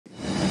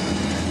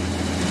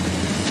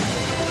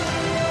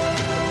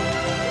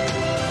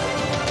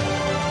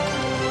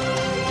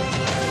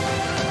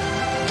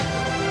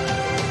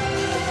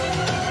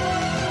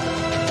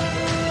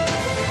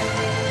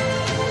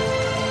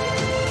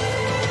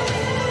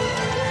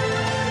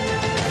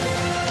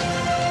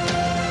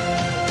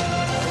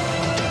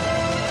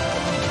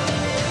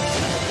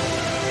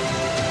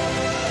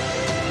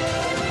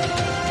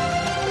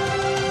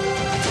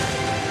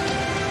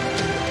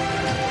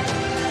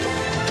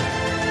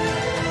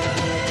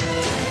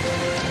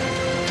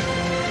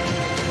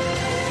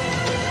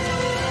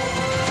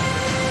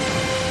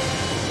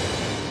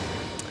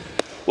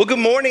Well, good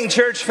morning,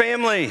 church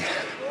family.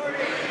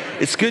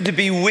 It's good to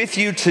be with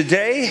you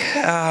today.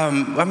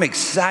 I'm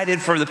excited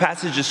for the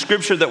passage of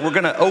scripture that we're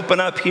going to open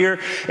up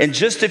here in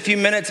just a few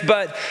minutes,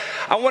 but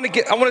I want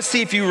to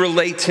see if you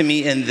relate to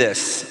me in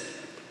this.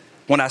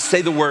 When I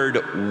say the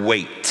word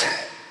wait,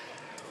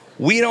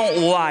 we don't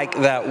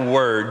like that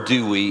word,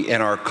 do we,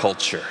 in our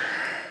culture?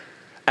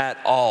 At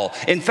all.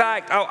 In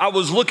fact, I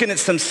was looking at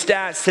some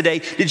stats today.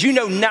 Did you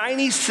know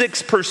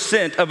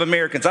 96% of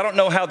Americans, I don't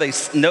know how they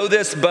know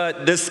this,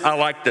 but I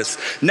like this.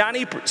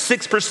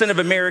 96% of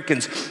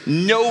Americans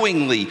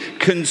knowingly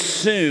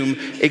consume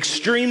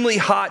extremely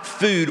hot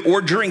food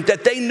or drink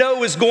that they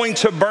know is going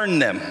to burn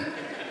them.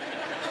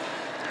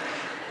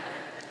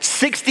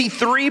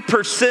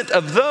 63%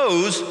 of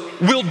those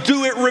will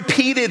do it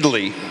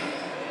repeatedly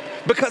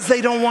because they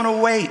don't want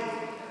to wait.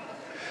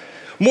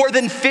 More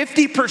than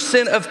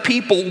 50% of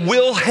people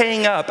will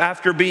hang up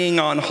after being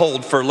on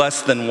hold for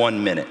less than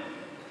 1 minute.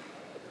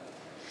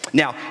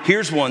 Now,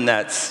 here's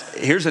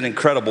an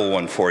incredible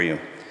one for you.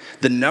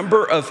 The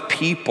number of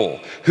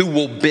people who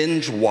will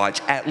binge watch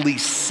at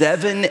least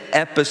 7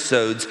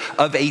 episodes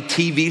of a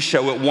TV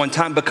show at one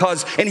time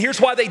and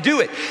here's why they do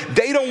it.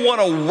 They don't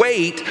want to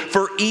wait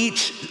for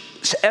each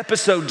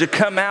episode to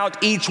come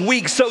out each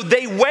week, so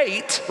they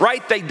wait,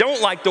 right? They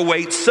don't like to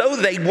wait, so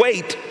they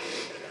wait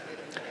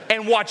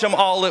and watch them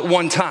all at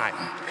one time.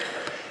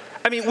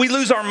 I mean, we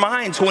lose our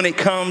minds when it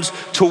comes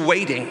to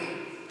waiting.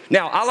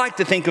 Now, I like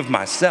to think of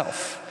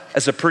myself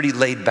as a pretty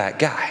laid-back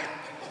guy.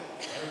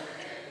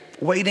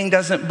 Waiting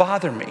doesn't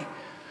bother me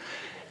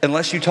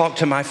unless you talk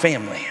to my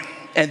family.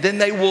 And then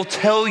they will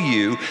tell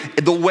you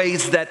the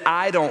ways that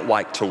I don't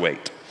like to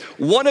wait.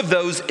 One of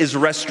those is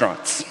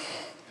restaurants.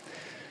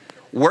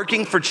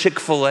 Working for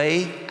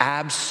Chick-fil-A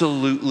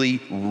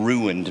absolutely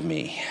ruined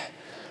me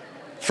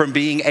from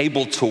being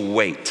able to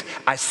wait.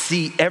 I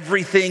see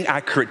everything, I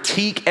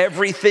critique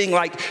everything.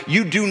 Like,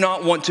 you do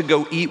not want to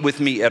go eat with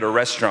me at a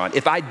restaurant.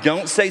 If I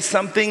don't say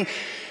something,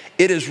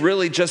 it is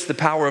really just the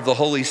power of the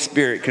Holy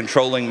Spirit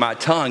controlling my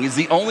tongue. It's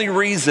the only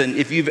reason,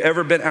 if you've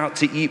ever been out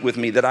to eat with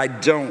me, that I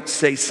don't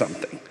say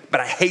something.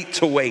 But I hate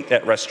to wait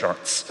at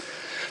restaurants.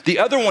 The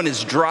other one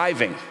is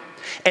driving,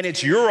 and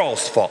it's your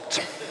all's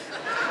fault.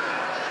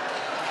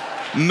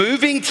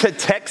 Moving to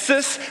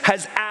Texas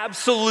has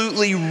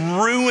absolutely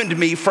ruined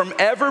me from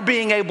ever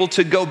being able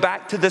to go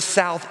back to the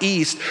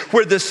Southeast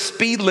where the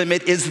speed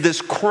limit is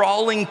this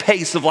crawling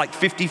pace of like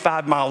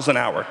 55 miles an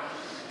hour.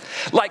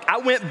 Like, I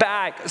went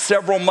back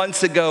several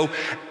months ago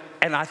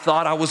and I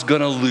thought I was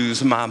gonna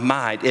lose my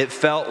mind. It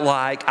felt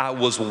like I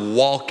was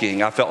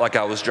walking. I felt like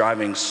I was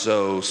driving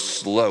so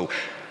slow.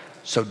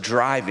 So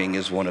driving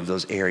is one of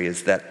those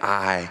areas that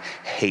I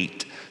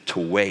hate to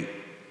wait.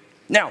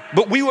 Now,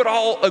 but we would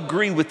all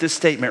agree with this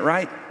statement,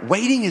 right?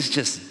 Waiting is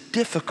just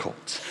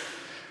difficult.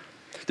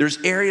 There's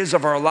areas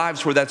of our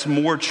lives where that's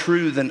more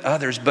true than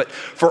others, but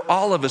for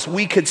all of us,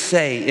 we could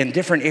say in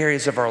different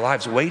areas of our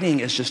lives, waiting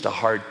is just a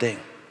hard thing.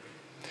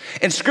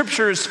 And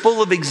scripture is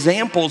full of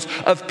examples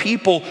of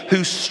people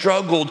who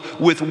struggled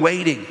with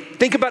waiting.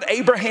 Think about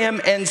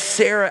Abraham and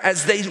Sarah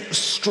as they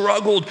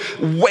struggled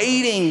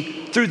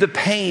waiting through the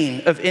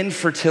pain of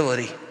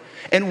infertility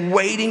and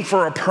waiting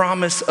for a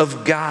promise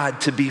of God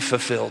to be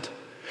fulfilled.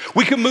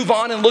 We can move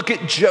on and look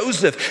at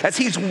Joseph as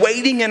he's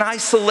waiting in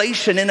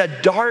isolation in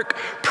a dark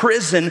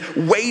prison,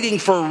 waiting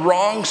for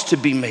wrongs to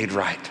be made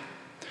right.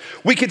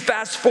 We could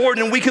fast forward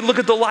and we could look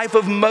at the life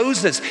of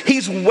Moses.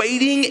 He's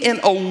waiting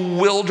in a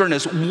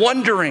wilderness,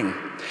 wondering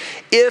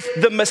if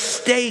the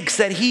mistakes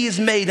that he has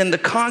made and the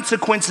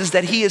consequences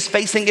that he is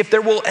facing, if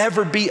there will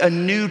ever be a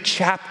new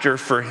chapter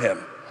for him.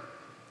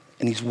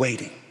 And he's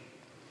waiting.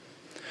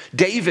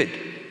 David,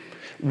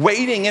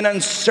 waiting in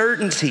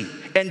uncertainty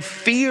and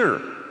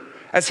fear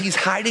as he's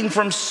hiding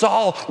from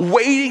Saul,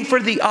 waiting for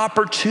the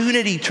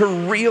opportunity to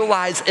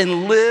realize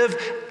and live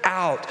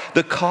out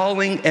the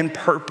calling and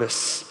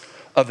purpose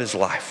of his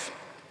life.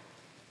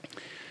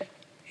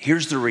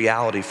 Here's the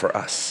reality for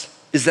us,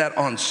 is that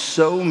on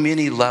so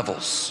many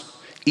levels,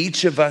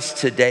 each of us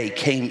today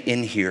came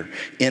in here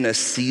in a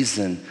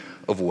season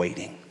of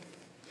waiting.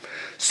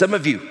 Some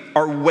of you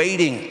are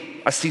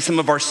waiting. I see some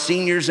of our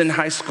seniors in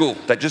high school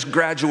that just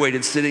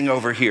graduated sitting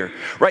over here,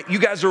 right? You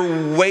guys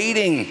are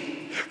waiting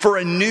for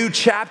a new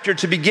chapter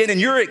to begin, and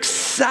you're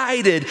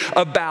excited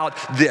about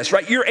this,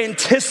 right? You're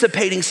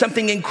anticipating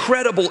something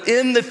incredible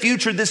in the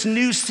future, this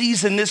new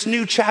season, this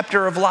new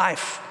chapter of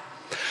life.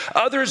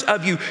 Others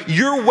of you,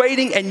 you're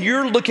waiting and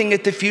you're looking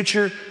at the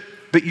future,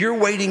 but you're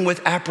waiting with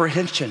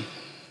apprehension,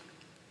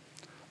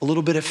 a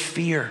little bit of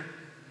fear,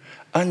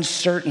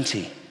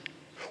 uncertainty.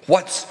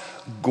 What's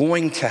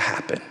going to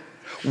happen?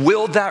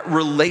 Will that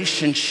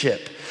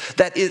relationship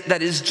that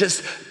is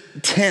just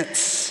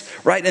tense,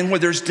 right? And where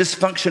there's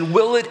dysfunction,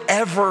 will it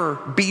ever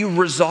be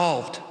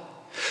resolved?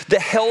 The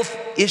health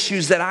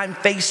issues that I'm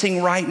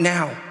facing right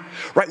now,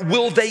 right?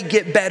 Will they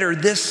get better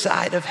this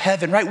side of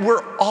heaven, right?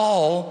 We're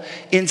all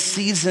in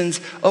seasons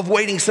of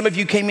waiting. Some of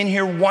you came in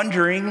here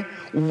wondering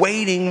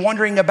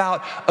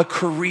about a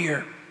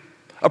career,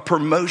 a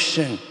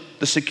promotion,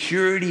 the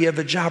security of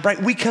a job, right?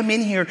 We come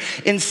in here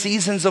in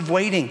seasons of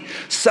waiting.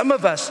 Some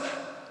of us,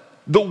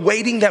 the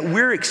waiting that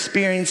we're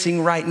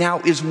experiencing right now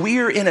is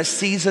we're in a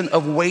season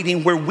of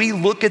waiting where we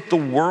look at the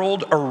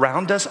world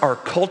around us, our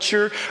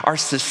culture, our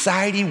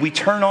society, we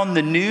turn on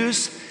the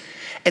news,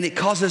 and it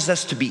causes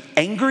us to be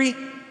angry.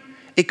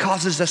 It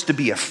causes us to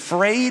be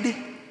afraid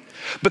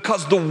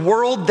because the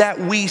world that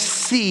we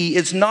see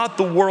is not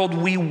the world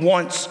we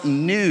once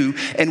knew,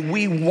 and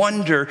we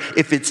wonder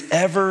if it's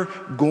ever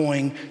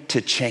going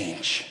to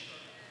change.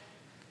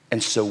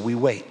 And so we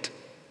wait.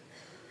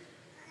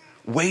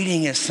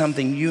 Waiting is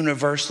something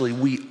universally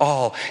we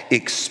all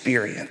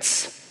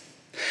experience.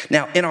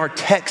 Now, in our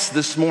text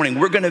this morning,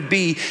 we're going to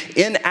be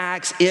in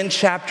Acts in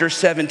chapter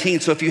 17.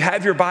 So if you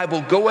have your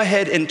Bible, go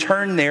ahead and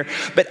turn there.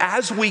 But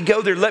as we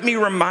go there, let me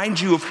remind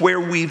you of where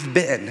we've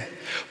been.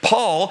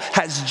 Paul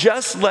has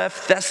just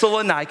left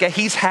Thessalonica.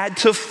 He's had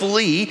to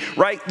flee,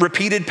 right?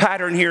 Repeated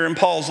pattern here in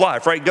Paul's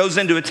life, right? Goes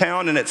into a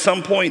town, and at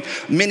some point,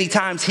 many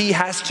times, he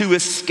has to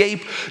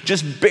escape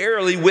just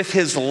barely with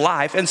his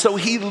life. And so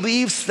he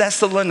leaves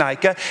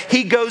Thessalonica.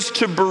 He goes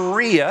to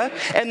Berea,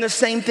 and the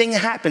same thing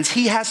happens.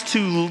 He has to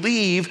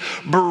leave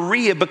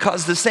Berea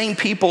because the same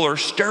people are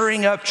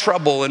stirring up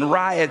trouble and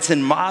riots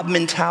and mob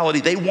mentality.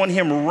 They want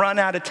him run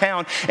out of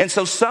town. And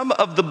so some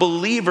of the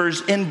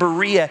believers in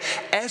Berea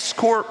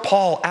escort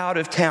Paul out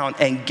of town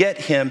and get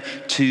him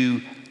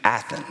to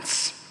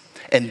Athens.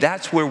 And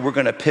that's where we're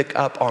going to pick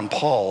up on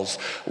Paul's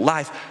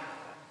life.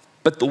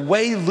 But the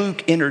way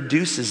Luke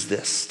introduces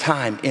this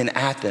time in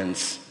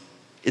Athens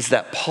is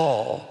that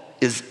Paul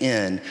is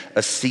in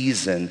a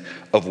season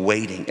of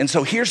waiting. And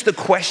so here's the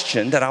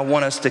question that I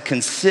want us to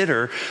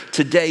consider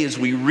today as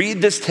we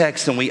read this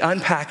text and we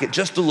unpack it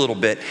just a little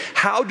bit.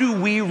 How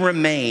do we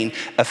remain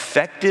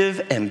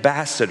effective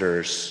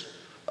ambassadors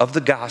of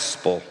the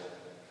gospel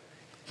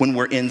when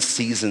we're in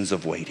seasons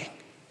of waiting?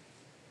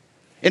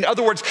 In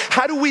other words,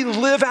 how do we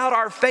live out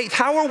our faith?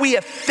 How are we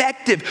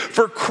effective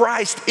for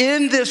Christ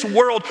in this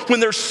world when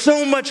there's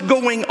so much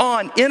going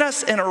on in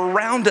us and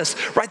around us,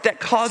 right, that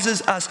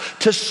causes us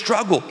to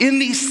struggle in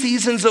these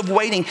seasons of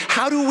waiting?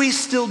 How do we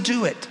still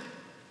do it?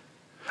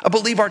 I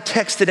believe our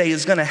text today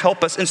is going to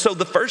help us. And so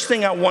the first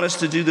thing I want us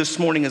to do this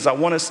morning is I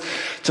want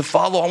you to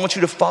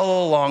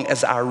follow along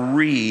as I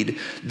read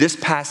this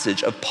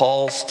passage of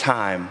Paul's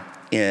time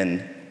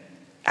in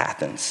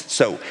Athens.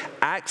 So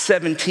Acts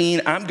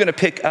 17, I'm going to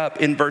pick up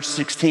in verse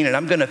 16 and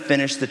I'm going to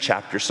finish the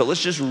chapter. So let's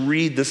just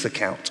read this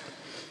account.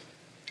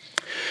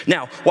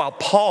 Now, while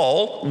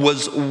Paul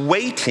was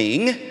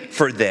waiting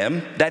for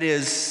them, that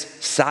is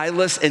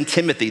Silas and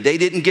Timothy, they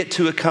didn't get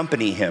to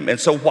accompany him. And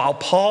so while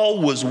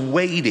Paul was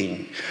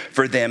waiting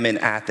for them in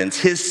Athens,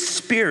 his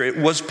spirit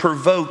was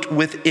provoked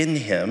within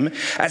him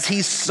as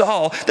he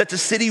saw that the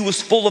city was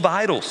full of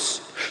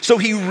idols. So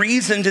he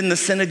reasoned in the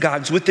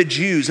synagogues with the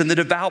Jews and the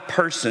devout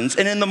persons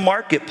and in the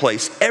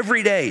marketplace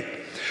every day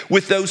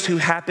with those who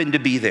happened to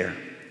be there.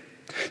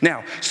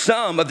 Now,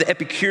 some of the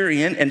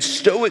Epicurean and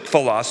Stoic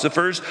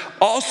philosophers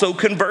also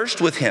conversed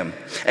with him.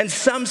 And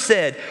some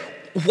said,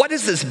 "What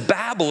does this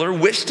babbler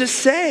wish to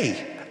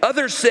say?"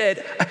 Others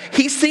said,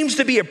 "He seems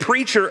to be a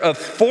preacher of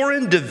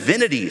foreign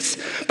divinities,"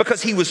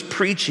 because he was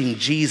preaching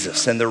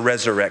Jesus and the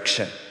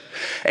resurrection.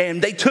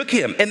 And they took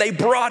him and they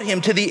brought him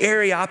to the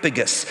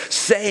Areopagus,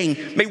 saying,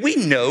 "May we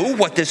know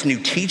what this new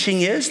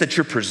teaching is that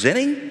you're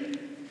presenting?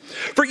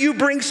 For you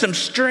bring some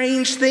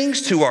strange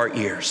things to our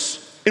ears.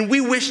 And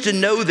we wish to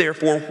know,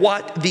 therefore,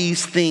 what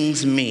these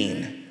things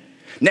mean."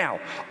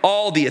 Now,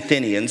 all the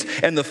Athenians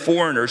and the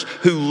foreigners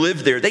who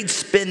lived there, they'd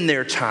spend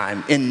their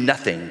time in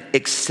nothing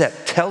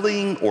except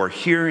telling or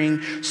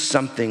hearing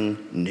something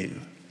new.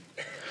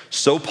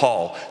 So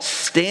Paul,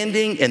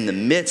 standing in the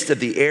midst of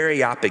the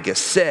Areopagus,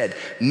 said,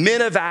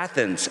 "Men of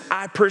Athens,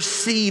 I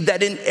perceive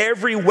that in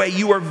every way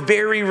you are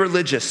very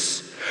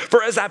religious.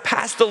 For as I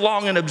passed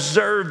along and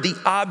observed the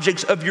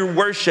objects of your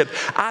worship,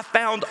 I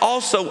found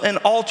also an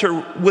altar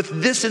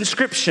with this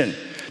inscription,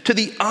 'To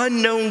the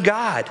unknown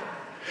God.'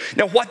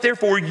 Now what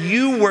therefore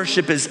you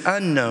worship is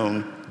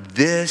unknown,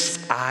 this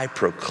I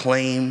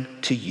proclaim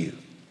to you.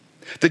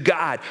 The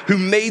God who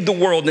made the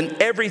world and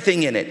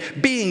everything in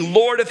it, being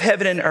Lord of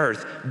heaven and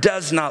earth,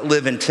 does not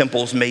live in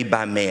temples made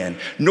by man,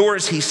 nor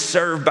is he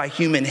served by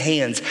human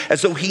hands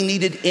as though he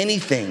needed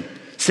anything,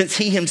 since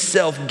he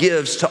himself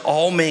gives to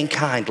all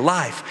mankind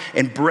life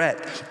and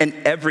breath and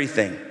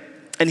everything.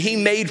 And he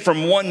made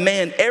from one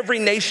man every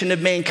nation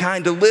of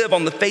mankind to live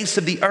on the face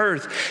of the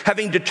earth,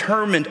 having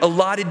determined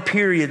allotted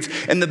periods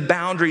and the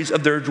boundaries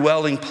of their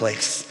dwelling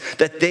place,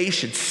 that they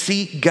should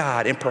seek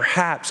God and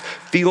perhaps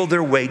feel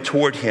their way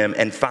toward him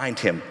and find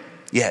him.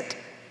 Yet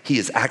he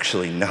is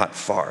actually not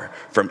far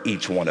from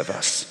each one of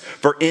us.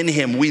 For in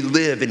him we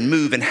live and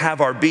move and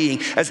have our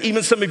being, as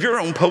even some of your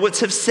own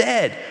poets have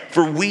said,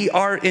 for we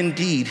are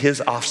indeed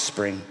his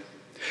offspring.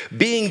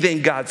 Being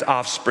then God's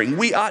offspring,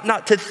 we ought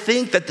not to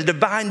think that the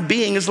divine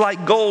being is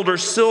like gold or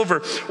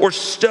silver or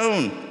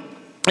stone,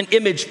 an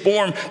image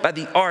formed by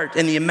the art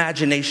and the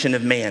imagination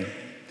of man.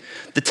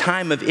 The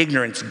time of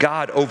ignorance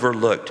God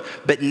overlooked,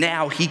 but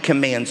now he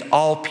commands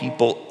all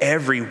people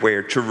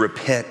everywhere to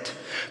repent,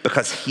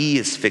 because he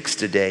has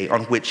fixed a day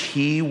on which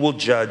he will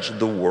judge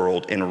the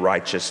world in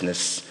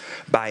righteousness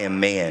by a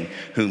man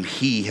whom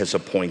he has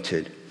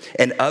appointed.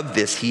 And of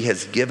this he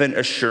has given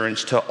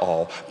assurance to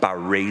all by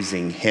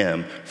raising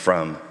him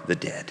from the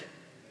dead.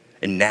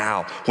 And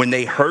now, when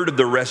they heard of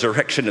the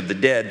resurrection of the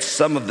dead,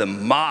 some of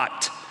them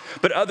mocked,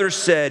 but others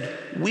said,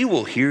 "We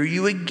will hear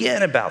you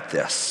again about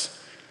this."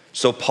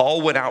 So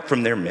Paul went out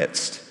from their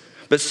midst.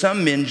 But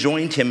some men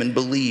joined him and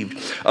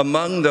believed.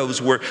 Among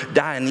those were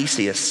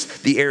Dionysius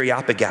the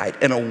Areopagite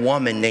and a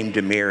woman named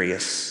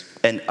Damaris,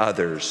 and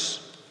others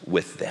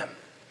with them.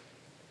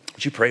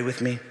 Would you pray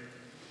with me?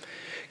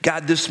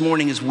 God, this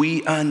morning as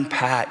we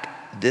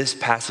unpack this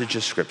passage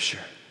of Scripture,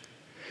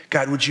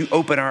 God, would you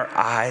open our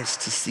eyes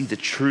to see the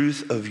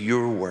truth of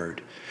your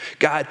word?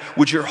 God,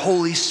 would your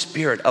Holy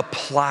Spirit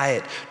apply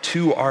it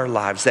to our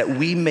lives that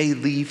we may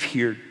leave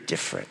here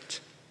different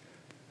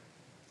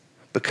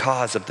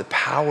because of the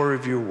power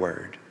of your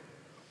word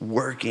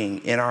working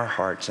in our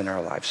hearts and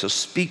our lives. So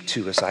speak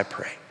to us, I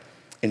pray.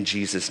 In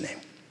Jesus' name,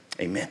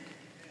 amen.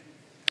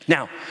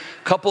 Now,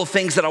 a couple of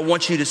things that I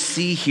want you to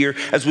see here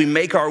as we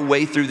make our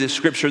way through this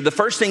scripture. The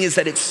first thing is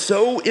that it's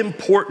so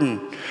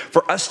important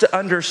for us to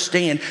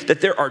understand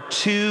that there are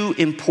two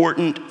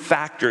important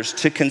factors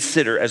to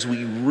consider as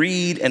we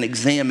read and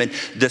examine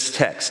this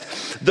text.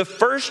 The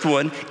first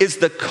one is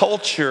the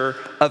culture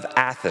of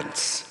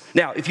Athens.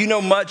 Now, if you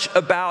know much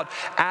about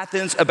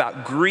Athens,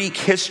 about Greek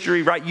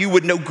history, right, you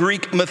would know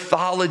Greek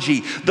mythology,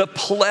 the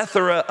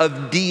plethora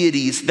of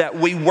deities that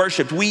we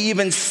worshiped. We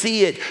even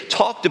see it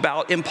talked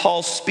about in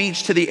Paul's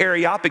speech to the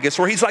Areopagus,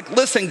 where he's like,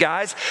 listen,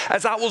 guys,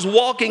 as I was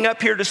walking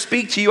up here to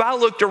speak to you, I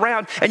looked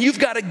around and you've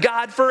got a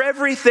God for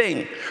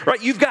everything,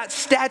 right? You've got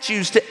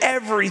statues to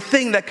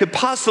everything that could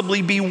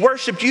possibly be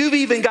worshiped. You've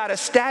even got a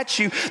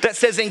statue that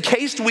says, in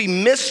case we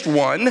missed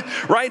one,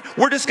 right,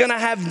 we're just going to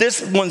have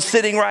this one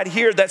sitting right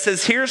here that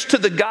says, here's to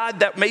the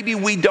God that maybe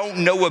we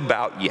don't know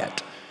about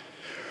yet,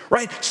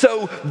 right?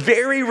 So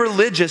very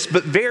religious,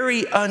 but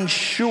very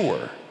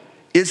unsure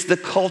is the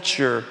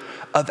culture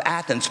of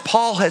Athens.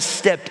 Paul has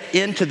stepped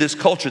into this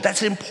culture.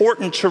 That's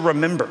important to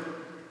remember,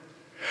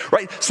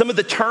 right? Some of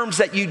the terms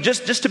that you,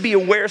 just to be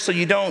aware so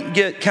you don't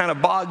get kind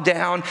of bogged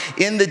down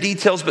in the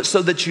details, but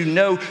so that you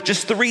know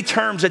just three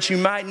terms that you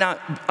might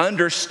not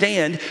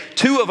understand.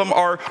 Two of them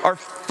are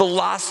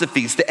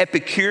philosophies, the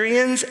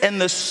Epicureans and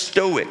the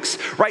Stoics,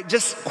 right?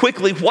 Just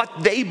quickly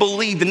what they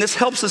believed, and this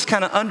helps us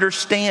kind of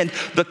understand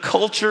the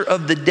culture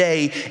of the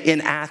day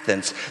in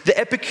Athens. The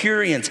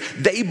Epicureans,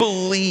 they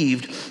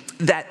believed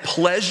that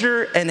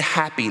pleasure and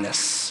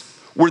happiness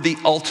were the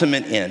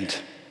ultimate end.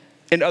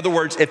 In other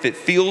words, if it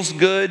feels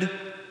good,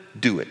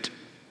 do it.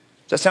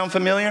 Does that sound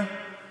familiar?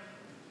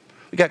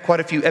 We got quite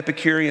a few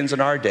Epicureans in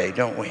our day,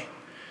 don't we?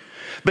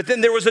 But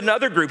then there was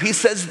another group. He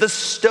says the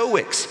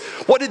Stoics.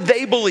 What did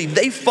they believe?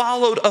 They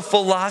followed a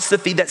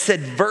philosophy that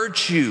said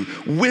virtue,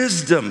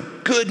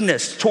 wisdom,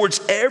 goodness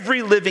towards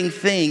every living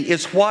thing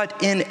is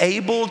what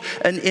enabled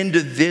an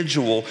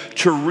individual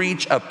to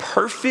reach a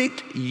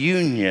perfect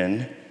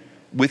union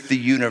with the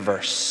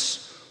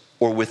universe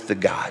or with the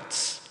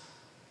gods.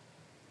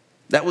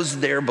 That was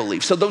their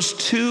belief. So those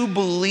two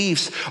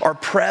beliefs are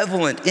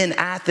prevalent in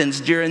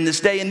Athens during this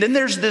day. And then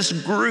there's this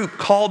group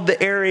called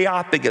the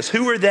Areopagus.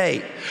 Who are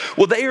they?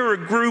 Well, they are a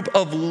group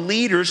of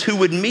leaders who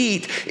would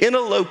meet in a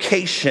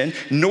location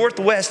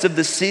northwest of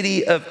the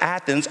city of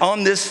Athens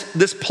on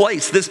this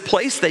place. This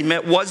place they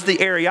met was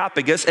the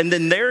Areopagus, and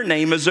then their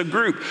name as a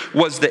group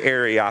was the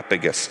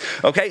Areopagus.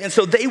 Okay, and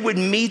so they would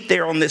meet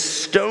there on this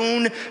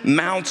stone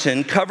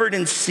mountain covered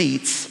in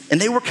seats, and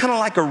they were kind of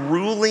like a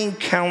ruling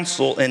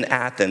council in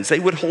Athens.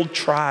 They would hold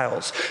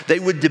trials. They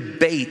would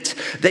debate.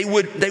 They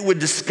would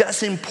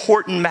discuss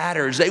important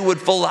matters. They would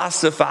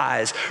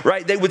philosophize,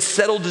 right? They would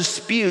settle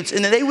disputes,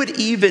 and then they would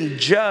even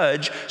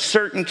judge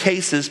certain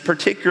cases,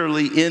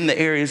 particularly in the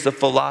areas of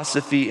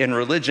philosophy and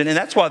religion. And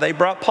that's why they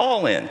brought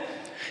Paul in.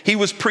 He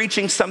was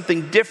preaching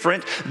something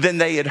different than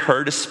they had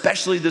heard,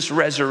 especially this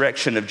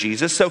resurrection of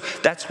Jesus. So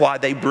that's why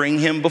they bring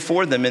him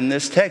before them in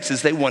this text,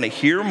 is they want to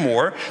hear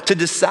more to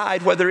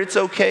decide whether it's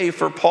okay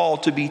for Paul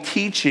to be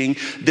teaching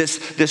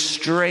this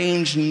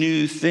strange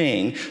new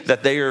thing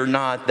that they are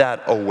not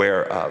that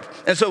aware of.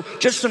 And so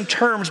just some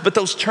terms, but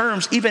those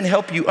terms even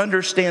help you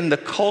understand the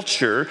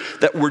culture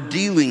that we're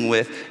dealing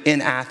with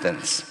in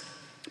Athens.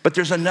 But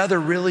there's another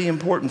really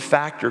important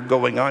factor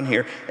going on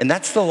here, and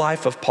that's the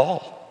life of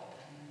Paul.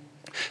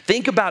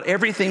 Think about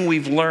everything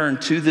we've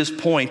learned to this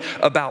point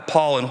about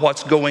Paul and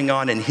what's going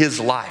on in his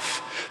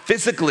life.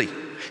 Physically,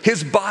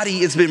 his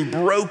body has been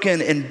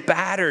broken and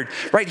battered,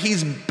 right?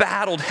 He's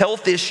battled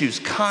health issues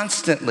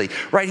constantly,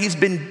 right? He's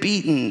been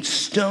beaten,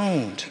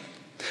 stoned.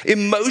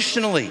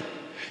 Emotionally,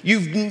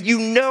 You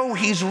know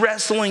he's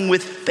wrestling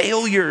with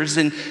failures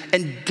and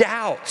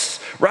doubts,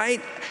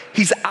 right?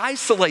 He's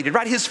isolated,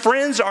 right? His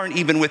friends aren't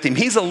even with him.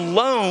 He's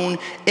alone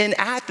in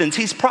Athens.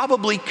 He's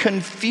probably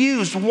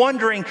confused,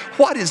 wondering,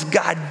 what is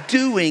God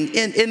doing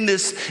in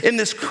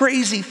this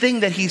crazy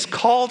thing that he's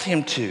called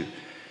him to?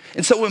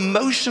 And so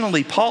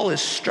emotionally, Paul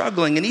is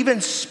struggling, and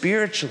even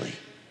spiritually.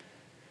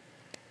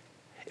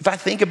 If I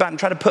think about and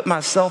try to put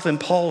myself in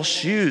Paul's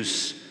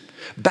shoes,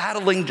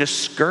 battling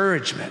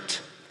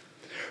discouragement,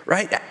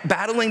 right?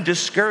 Battling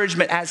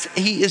discouragement as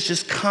he is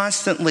just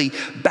constantly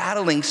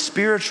battling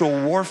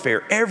spiritual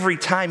warfare. Every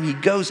time he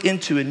goes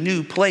into a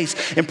new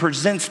place and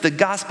presents the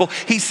gospel,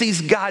 he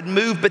sees God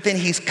move, but then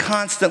he's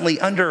constantly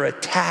under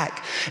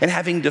attack and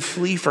having to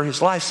flee for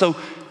his life. So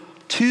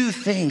two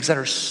things that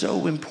are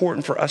so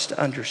important for us to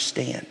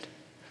understand: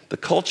 the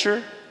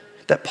culture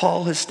that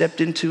Paul has stepped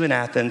into in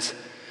Athens,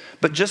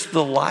 but just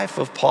the life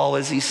of Paul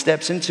as he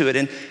steps into it.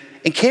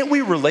 And can't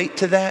we relate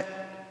to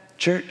that,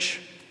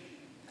 church?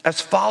 As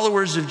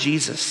followers of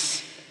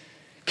Jesus,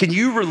 can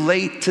you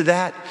relate to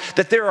that?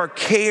 That there are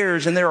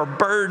cares and there are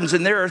burdens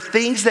and there are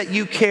things that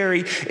you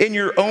carry in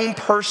your own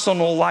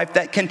personal life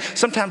that can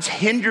sometimes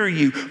hinder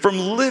you from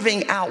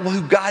living out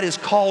who God has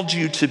called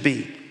you to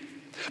be.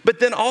 But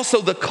then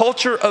also the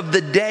culture of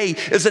the day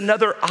is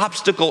another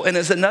obstacle and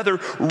is another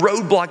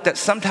roadblock that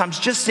sometimes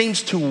just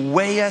seems to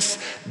weigh us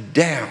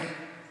down.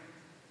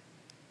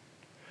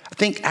 I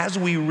think as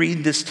we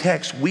read this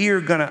text, we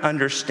are going to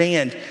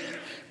understand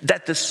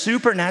that the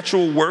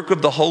supernatural work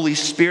of the Holy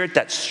Spirit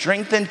that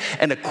strengthened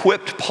and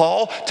equipped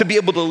Paul to be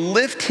able to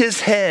lift his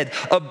head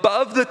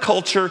above the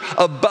culture,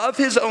 above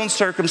his own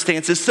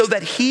circumstances, so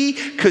that he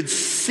could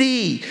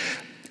see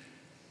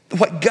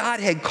what God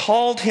had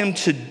called him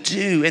to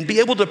do and be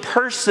able to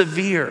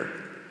persevere,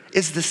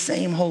 is the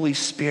same Holy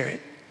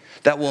Spirit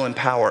that will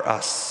empower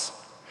us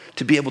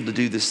to be able to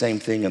do the same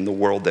thing in the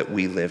world that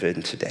we live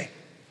in today.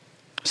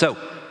 So,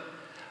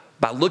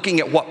 by looking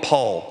at what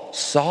Paul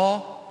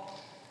saw,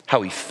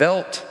 how he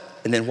felt,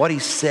 and then what he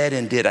said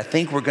and did, I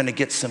think we're going to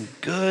get some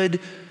good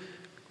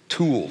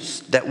tools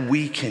that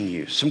we can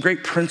use, some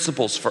great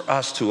principles for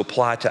us to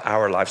apply to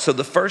our life. So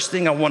the first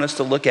thing I want us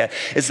to look at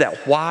is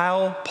that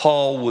while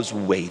Paul was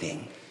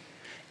waiting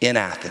in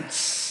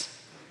Athens,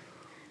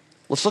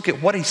 let's look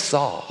at what he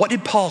saw. What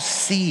did Paul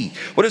see?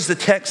 What does the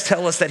text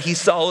tell us that he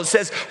saw? It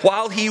says,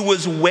 while he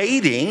was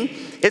waiting,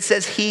 it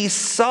says he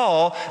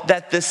saw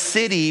that the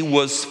city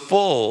was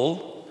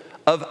full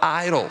of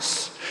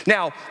idols.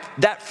 Now,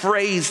 that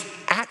phrase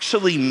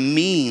actually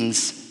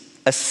means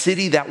a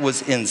city that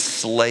was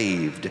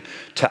enslaved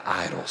to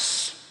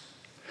idols.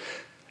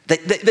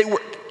 They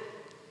were,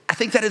 I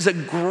think that is a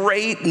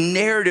great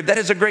narrative. That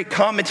is a great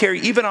commentary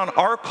even on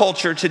our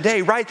culture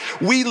today, right?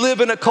 We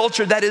live in a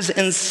culture that is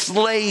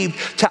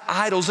enslaved to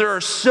idols. There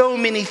are so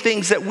many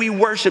things that we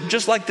worship,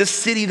 just like the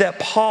city that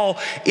Paul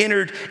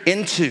entered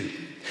into.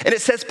 And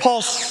it says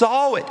Paul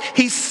saw it.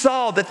 He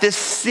saw that this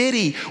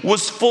city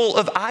was full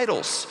of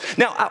idols.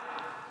 Now,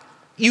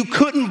 you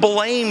couldn't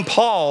blame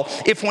Paul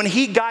if when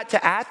he got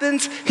to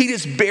Athens, he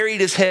just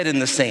buried his head in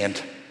the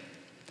sand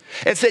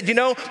and said, you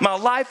know, my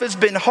life has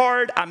been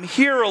hard. I'm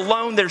here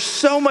alone. There's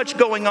so much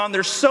going on.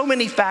 There's so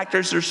many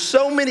factors. There's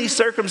so many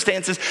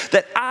circumstances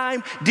that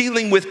I'm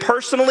dealing with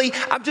personally.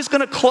 I'm just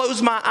going to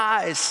close my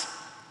eyes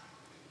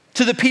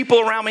to the people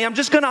around me. I'm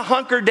just going to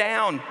hunker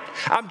down.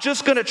 I'm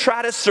just going to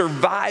try to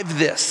survive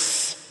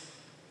this.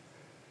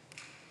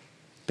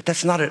 But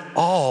that's not at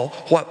all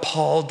what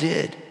Paul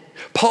did.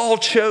 Paul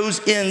chose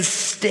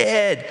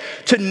instead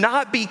to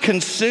not be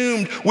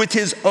consumed with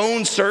his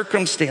own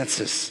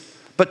circumstances,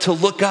 but to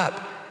look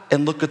up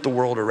and look at the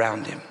world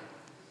around him.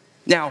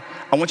 Now,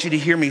 I want you to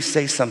hear me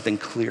say something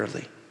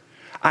clearly.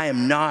 I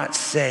am not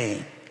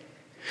saying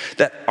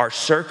that our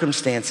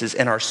circumstances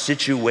and our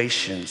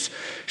situations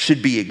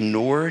should be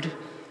ignored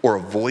or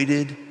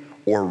avoided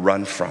or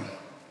run from.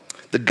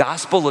 The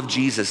gospel of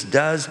Jesus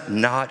does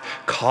not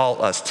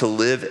call us to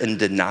live in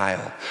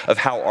denial of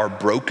how our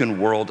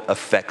broken world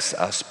affects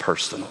us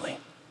personally.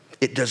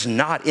 It does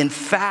not. In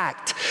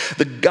fact,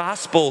 the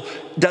gospel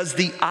does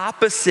the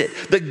opposite.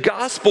 The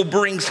gospel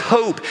brings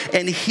hope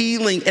and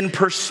healing and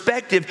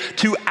perspective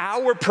to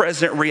our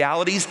present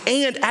realities,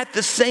 and at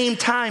the same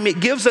time, it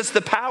gives us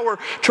the power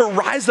to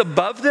rise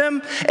above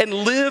them and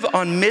live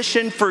on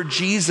mission for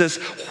Jesus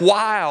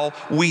while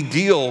we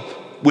deal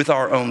with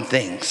our own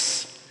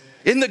things.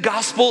 Isn't the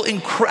gospel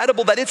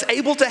incredible that it's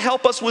able to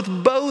help us with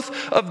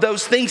both of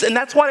those things? And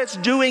that's what it's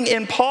doing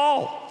in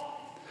Paul.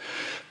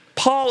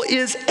 Paul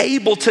is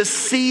able to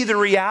see the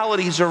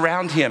realities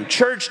around him.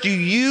 Church, do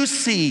you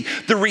see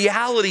the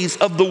realities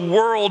of the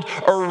world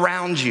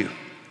around you?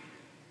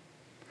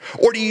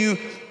 Or do you,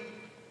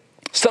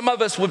 some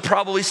of us would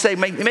probably say,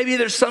 maybe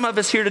there's some of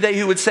us here today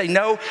who would say,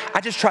 no, I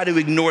just try to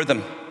ignore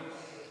them.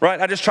 Right?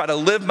 I just try to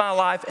live my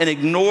life and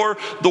ignore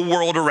the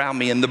world around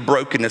me and the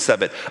brokenness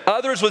of it.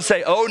 Others would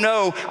say, oh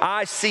no,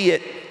 I see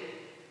it.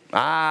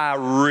 I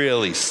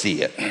really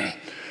see it.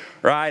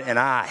 Right? And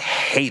I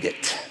hate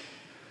it.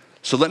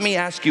 So let me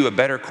ask you a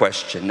better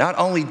question. Not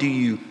only do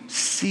you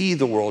see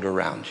the world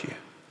around you,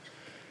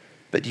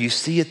 But do you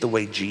see it the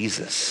way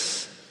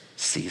Jesus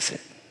sees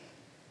it?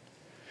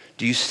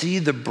 Do you see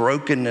the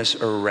brokenness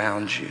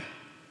around you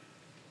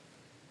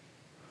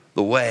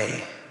the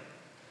way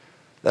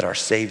that our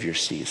Savior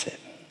sees it?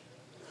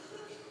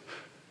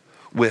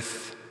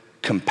 With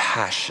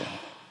compassion,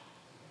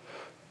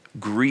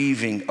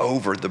 grieving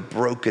over the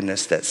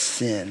brokenness that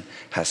sin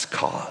has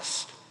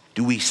caused.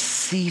 Do we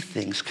see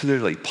things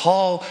clearly?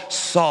 Paul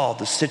saw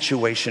the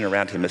situation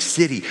around him, a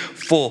city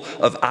full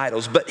of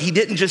idols, but he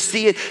didn't just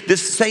see it.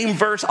 This same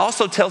verse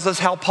also tells us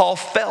how Paul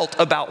felt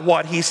about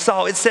what he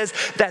saw. It says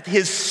that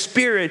his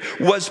spirit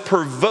was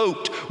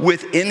provoked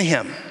within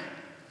him.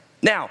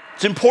 Now,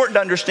 it's important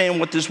to understand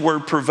what this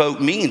word provoke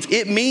means.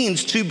 It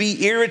means to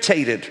be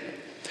irritated.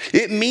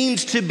 It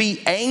means to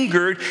be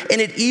angered,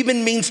 and it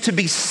even means to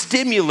be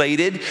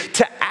stimulated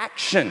to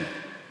action.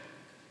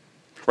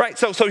 Right,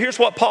 so here's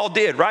what Paul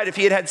did, right? If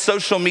he had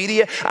social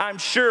media, I'm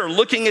sure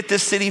looking at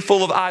this city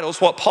full of idols,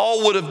 what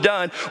Paul would have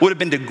done would have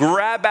been to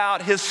grab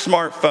out his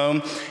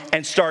smartphone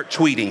and start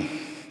tweeting,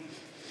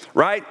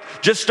 right?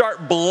 Just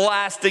start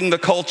blasting the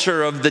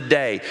culture of the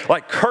day,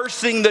 like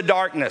cursing the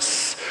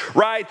darkness,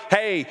 right?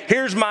 Hey,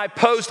 here's my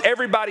post.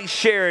 Everybody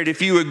share it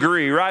if you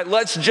agree, right?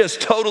 Let's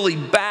just totally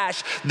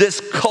bash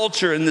this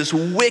culture and this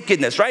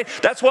wickedness, right?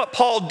 That's what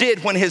Paul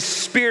did when his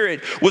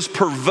spirit was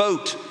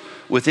provoked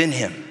within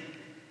him.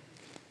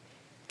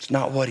 It's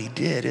not what he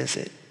did, is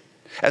it?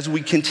 As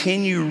we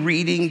continue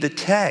reading the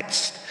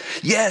text,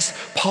 yes,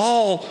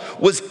 Paul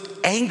was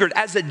angered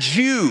as a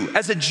Jew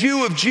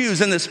of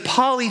Jews in this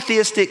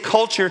polytheistic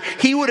culture.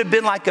 He would have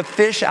been like a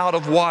fish out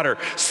of water,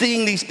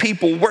 seeing these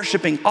people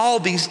worshiping all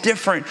these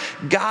different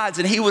gods.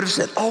 And he would have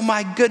said, oh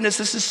my goodness,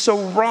 this is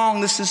so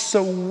wrong. This is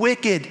so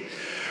wicked.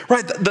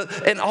 Right,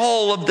 and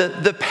all of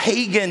the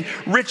pagan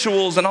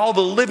rituals and all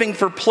the living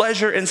for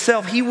pleasure and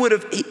self,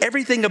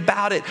 everything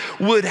about it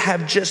would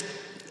have just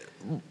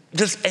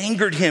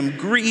angered him,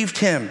 grieved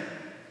him,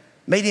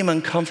 made him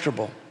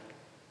uncomfortable.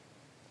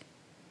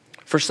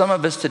 For some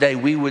of us today,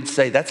 we would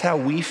say that's how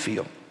we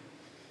feel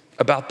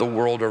about the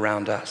world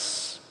around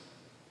us.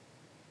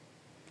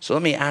 So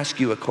let me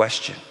ask you a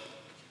question.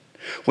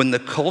 When the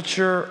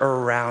culture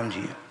around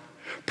you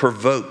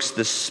provokes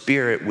the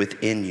spirit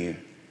within you,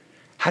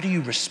 how do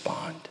you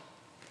respond?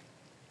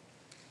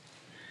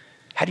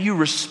 How do you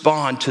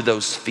respond to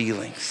those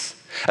feelings?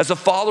 As a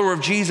follower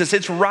of Jesus,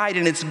 it's right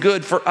and it's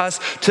good for us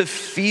to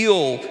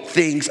feel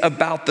things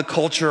about the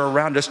culture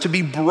around us, to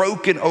be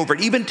broken over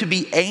it, even to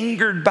be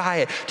angered by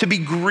it, to be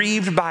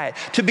grieved by it,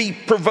 to be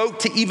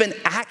provoked to even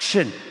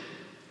action.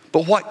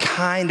 But what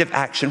kind of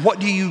action? What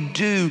do you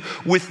do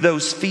with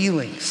those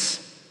feelings?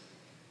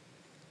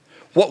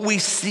 What we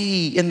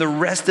see in the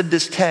rest of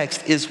this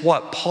text is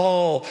what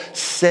Paul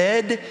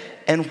said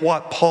and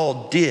what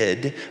Paul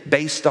did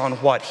based on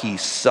what he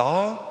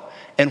saw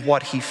and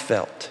what he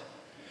felt.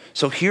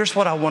 So here's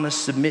what I want to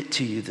submit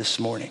to you this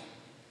morning,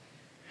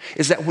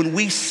 is that when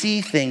we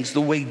see things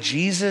the way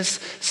Jesus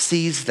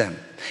sees them,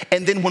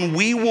 and then when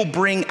we will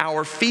bring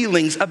our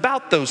feelings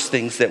about those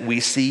things that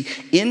we see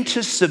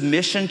into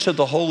submission to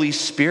the Holy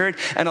Spirit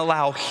and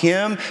allow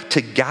Him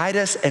to guide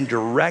us and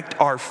direct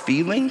our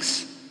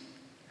feelings,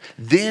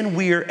 then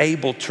we are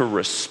able to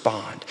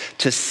respond,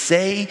 to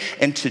say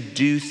and to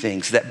do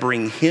things that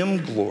bring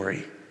Him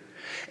glory,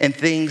 and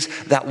things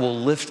that will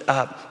lift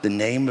up the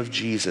name of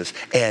Jesus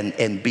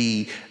and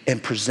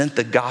present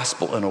the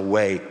gospel in a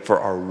way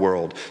for our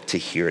world to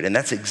hear it. And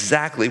that's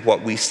exactly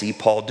what we see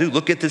Paul do.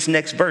 Look at this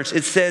next verse.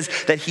 It says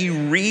that he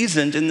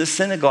reasoned in the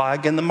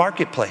synagogue and the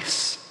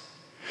marketplace.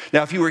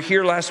 Now, if you were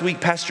here last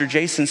week, Pastor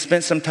Jason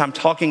spent some time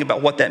talking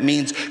about what that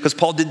means, because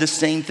Paul did the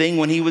same thing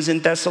when he was in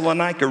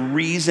Thessalonica,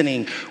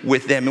 reasoning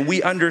with them. And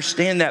we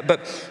understand that.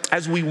 But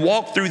as we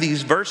walk through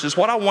these verses,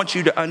 what I want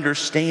you to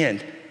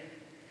understand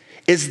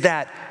is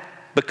that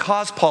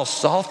because Paul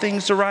saw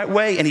things the right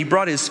way and he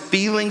brought his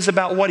feelings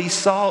about what he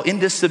saw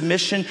into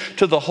submission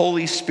to the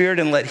Holy Spirit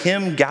and let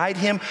Him guide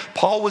him,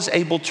 Paul was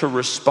able to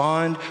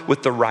respond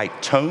with the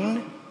right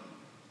tone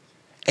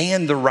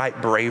and the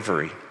right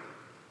bravery.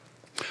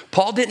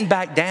 Paul didn't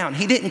back down.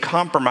 He didn't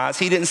compromise.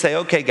 He didn't say,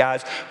 okay,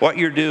 guys, what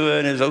you're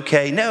doing is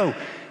okay. No,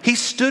 he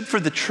stood for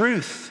the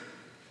truth.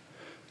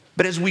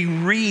 But as we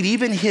read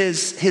even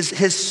his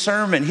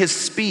sermon, his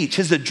speech,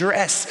 his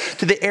address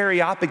to the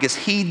Areopagus,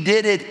 he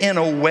did it in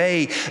a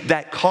way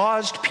that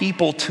caused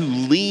people to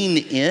lean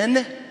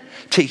in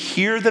to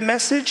hear the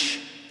message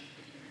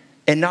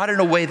and not in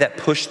a way that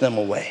pushed them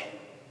away.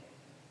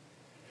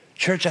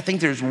 Church, I think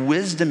there's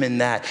wisdom in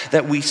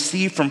that we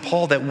see from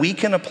Paul that we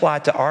can apply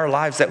to our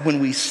lives, that when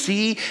we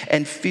see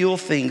and feel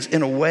things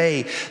in a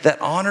way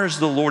that honors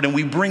the Lord and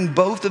we bring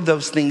both of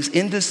those things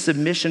into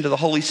submission to the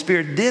Holy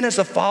Spirit, then as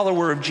a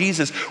follower of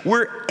Jesus,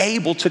 we're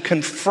able to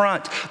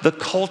confront the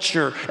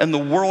culture and the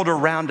world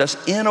around us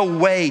in a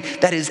way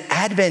that is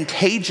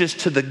advantageous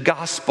to the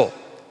gospel.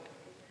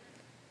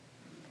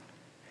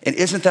 And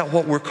isn't that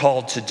what we're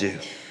called to do?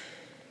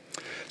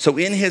 So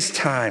in his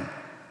time,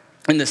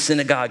 in the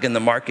synagogue, in the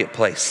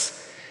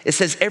marketplace, it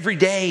says every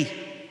day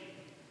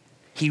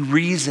He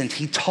reasoned,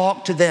 he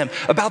talked to them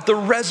about the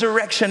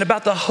resurrection,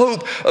 about the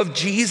hope of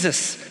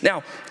Jesus.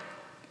 Now,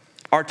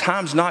 our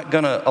time's not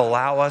gonna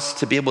allow us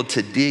to be able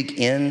to dig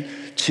in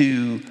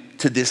to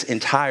this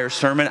entire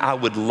sermon. I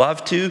would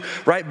love to,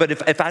 right? But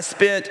if I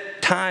spent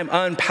time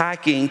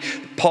unpacking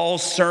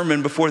Paul's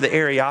sermon before the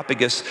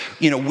Areopagus,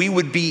 we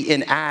would be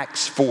in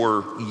Acts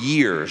for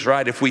years,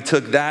 right? If we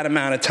took that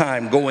amount of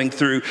time going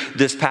through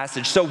this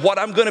passage. So what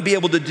I'm going to be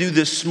able to do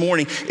this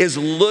morning is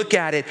look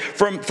at it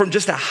from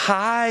just a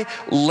high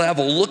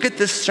level, look at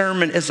this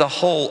sermon as a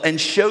whole and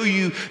show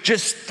you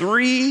just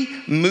 3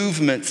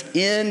 movements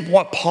in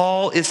what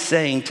Paul is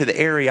saying to the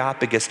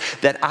Areopagus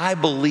that I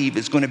believe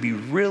is going to be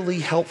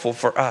really helpful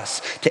for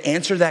us to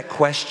answer that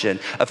question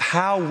of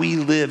how we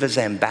live as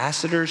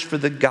ambassadors for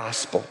the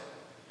gospel,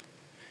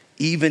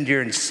 even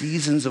during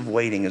seasons of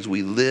waiting as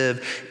we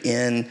live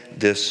in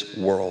this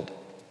world.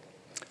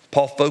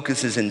 Paul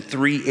focuses in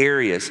 3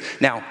 areas.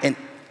 Now, and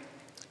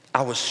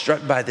I was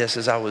struck by this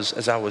as I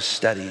was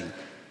studying.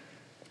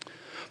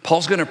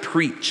 Paul's going to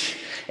preach,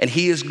 and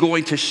he is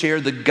going to share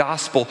the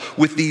gospel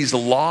with these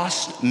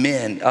lost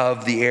men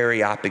of the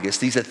Areopagus,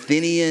 these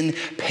Athenian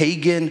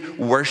pagan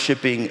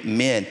worshiping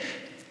men.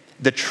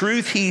 The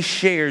truth he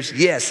shares,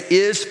 yes,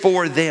 is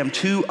for them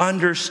to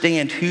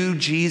understand who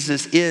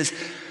Jesus is.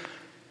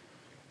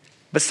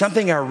 But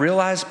something I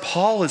realized,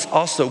 Paul is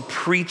also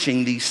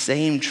preaching these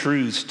same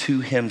truths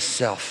to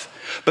himself.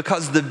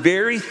 Because the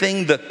very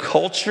thing the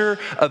culture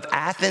of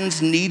Athens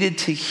needed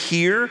to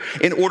hear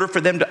in order for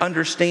them to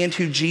understand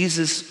who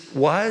Jesus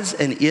was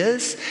and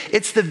is,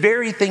 it's the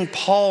very thing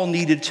Paul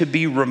needed to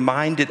be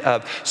reminded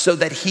of so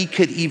that he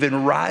could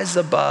even rise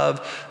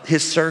above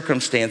his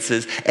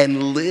circumstances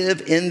and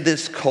live in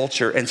this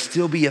culture and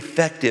still be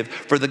effective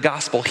for the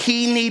gospel.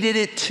 He needed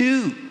it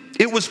too.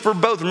 It was for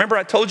both. Remember,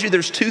 I told you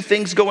there's 2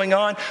 things going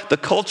on, the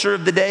culture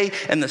of the day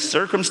and the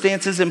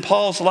circumstances in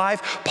Paul's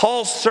life.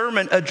 Paul's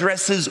sermon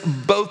addresses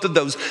both of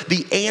those.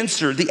 The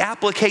answer, the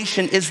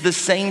application is the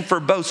same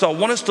for both. So I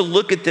want us to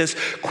look at this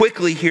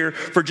quickly here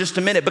for just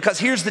a minute, because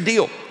here's the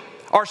deal.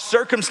 Our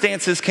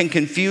circumstances can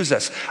confuse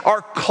us.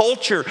 Our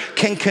culture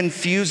can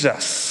confuse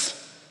us.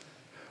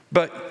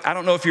 But I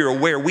don't know if you're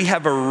aware, we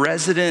have a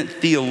resident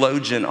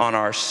theologian on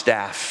our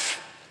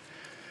staff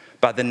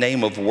by the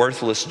name of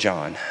Worthless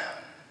John.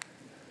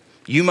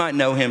 You might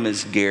know him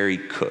as Gary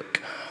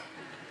Cook.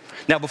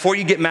 Now, before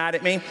you get mad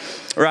at me,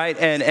 right,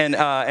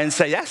 and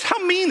say, that's how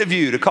mean of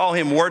you to call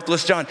him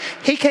Worthless John.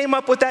 He came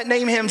up with that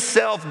name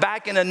himself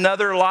back in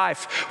another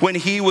life when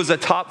he was a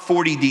top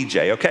 40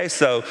 DJ, okay?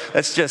 So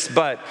that's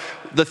but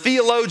the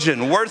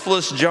theologian,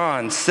 Worthless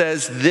John,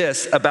 says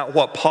this about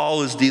what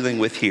Paul is dealing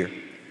with here.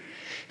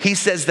 He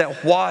says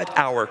that what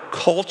our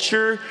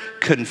culture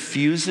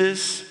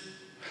confuses,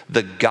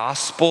 the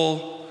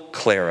gospel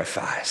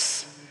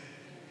clarifies.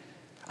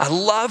 I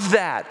love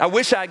that. I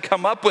wish I'd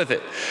come up with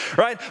it,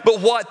 right? But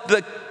what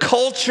the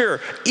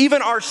culture,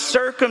 even our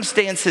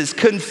circumstances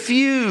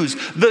confuse,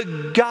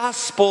 the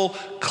gospel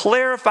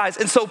clarifies.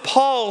 And so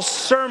Paul's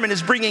sermon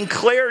is bringing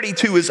clarity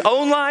to his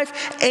own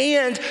life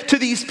and to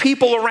these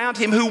people around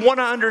him who want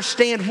to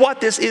understand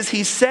what this is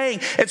he's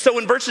saying. And so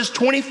in verses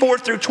 24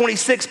 through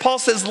 26, Paul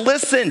says,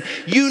 listen,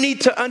 you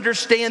need to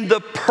understand the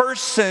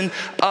person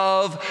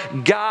of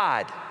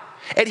God.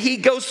 And he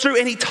goes through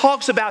and he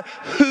talks about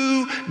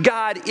who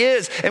God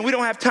is. And we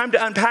don't have time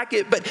to unpack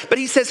it, but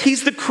he says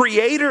he's the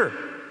creator.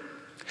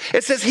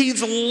 It says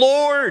he's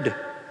Lord.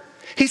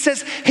 He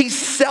says he's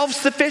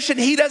self-sufficient.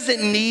 He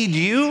doesn't need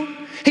you.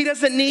 He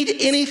doesn't need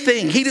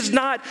anything. He does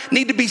not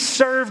need to be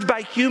served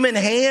by human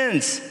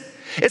hands.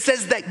 It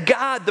says that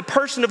God, the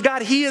person of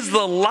God, he is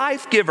the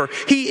life giver.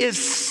 He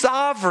is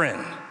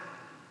sovereign.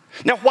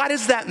 Now, why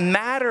does that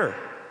matter?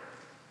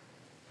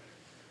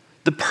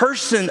 The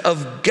person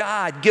of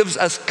God gives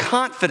us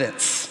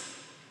confidence,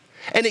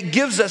 and it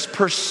gives us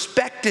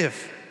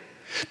perspective.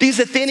 These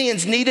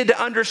Athenians needed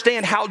to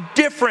understand how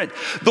different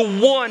the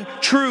one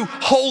true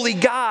holy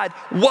God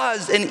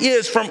was and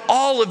is from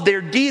all of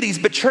their deities.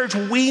 But church,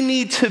 we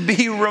need to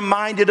be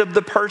reminded of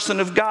the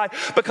person of God,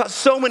 because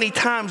so many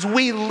times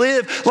we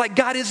live like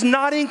God is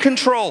not in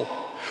control.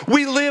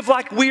 We live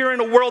like we are in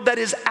a world that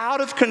is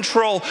out of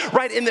control,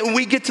 right? And then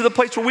we get to the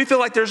place where we feel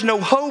like there's no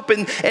hope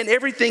and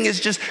everything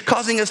is just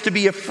causing us to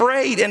be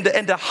afraid and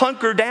to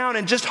hunker down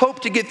and just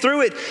hope to get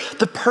through it.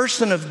 The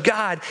person of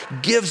God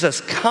gives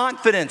us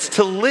confidence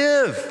to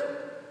live,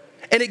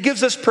 and it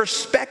gives us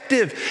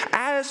perspective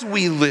as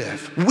we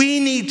live. We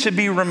need to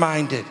be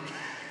reminded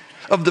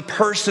of the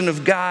person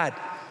of God.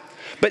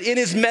 But in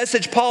his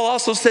message, Paul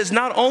also says,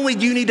 not only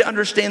do you need to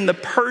understand the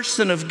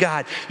person of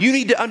God, you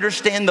need to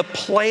understand the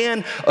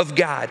plan of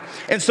God.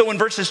 And so in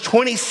verses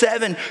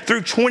 27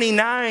 through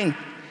 29,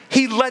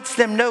 he lets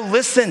them know,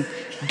 listen,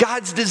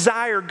 God's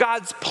desire,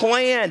 God's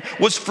plan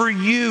was for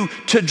you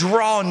to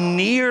draw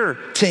near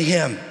to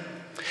him.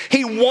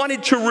 He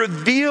wanted to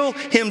reveal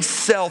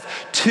himself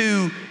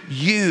to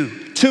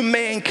you, to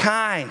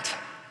mankind.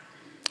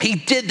 He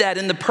did that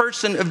in the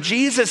person of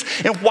Jesus.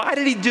 And why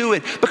did he do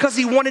it? Because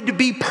he wanted to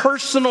be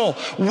personal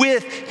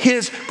with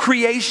his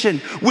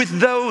creation,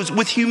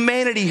 with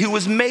humanity who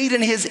was made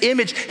in his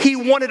image. He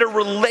wanted a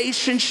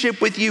relationship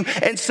with you.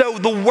 And so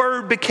the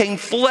Word became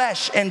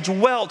flesh and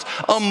dwelt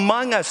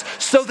among us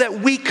so that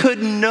we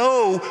could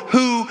know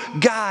who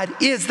God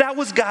is. That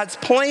was God's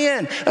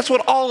plan. That's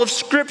what all of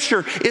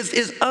Scripture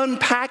is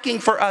unpacking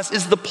for us,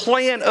 is the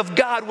plan of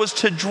God was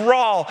to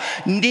draw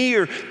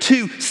near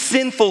to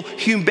sinful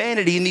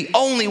humanity. And the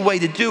only way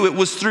to do it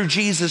was through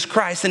Jesus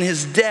Christ and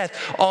his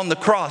death on the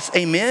cross.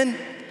 Amen?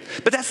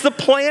 But that's the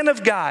plan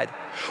of God.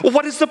 Well,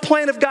 what does the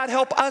plan of God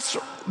help us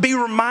be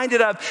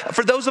reminded of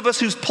for those of us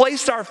who's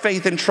placed our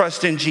faith and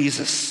trust in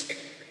Jesus?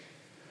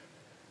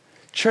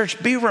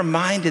 Church, be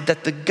reminded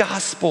that the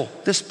gospel,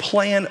 this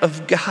plan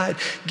of God,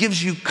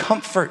 gives you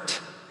comfort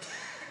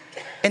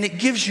and it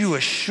gives you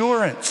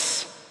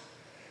assurance.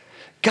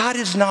 God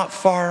is not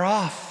far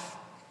off.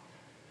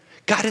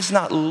 God has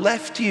not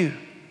left you.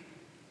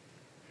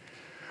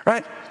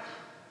 Right?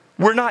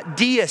 We're not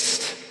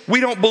deists.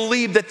 We don't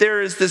believe that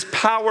there is this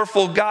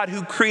powerful God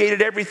who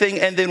created everything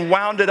and then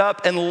wound it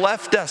up and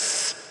left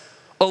us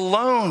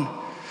alone.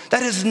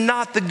 That is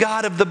not the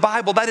God of the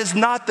Bible. That is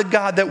not the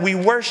God that we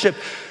worship.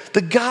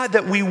 The God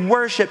that we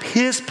worship,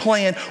 his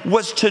plan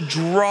was to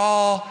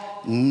draw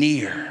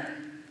near,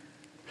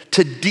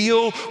 to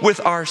deal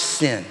with our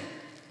sin.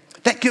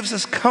 That gives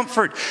us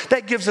comfort.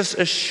 That gives us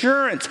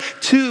assurance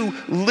to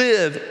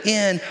live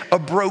in a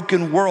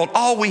broken world.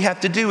 All we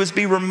have to do is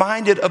be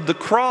reminded of the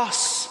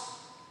cross.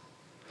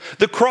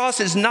 The cross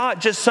is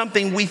not just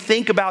something we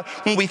think about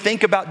when we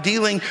think about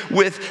dealing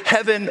with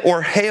heaven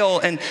or hell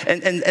and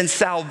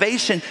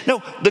salvation.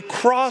 No, the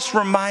cross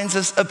reminds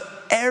us of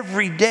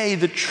every day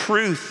the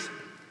truth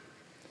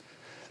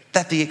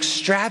that the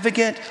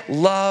extravagant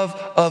love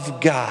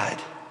of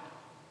God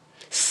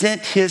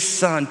sent his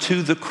son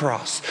to the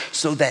cross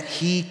so that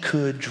he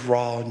could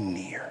draw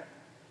near.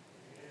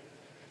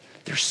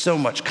 There's so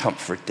much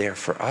comfort there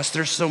for us.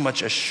 There's so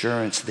much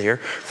assurance there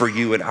for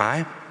you and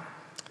I.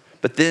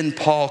 But then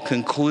Paul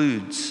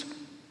concludes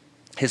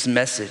his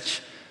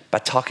message by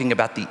talking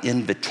about the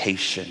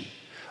invitation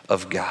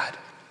of God.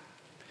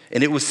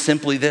 And it was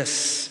simply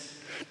this: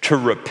 to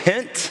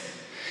repent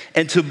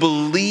and to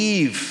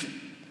believe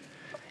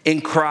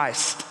in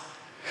Christ.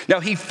 Now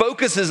he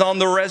focuses on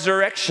the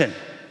resurrection.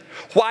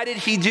 Why did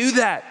he do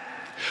that?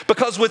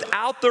 Because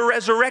without the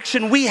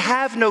resurrection, we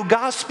have no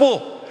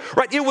gospel,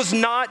 right? It was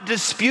not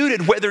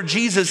disputed whether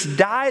Jesus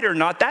died or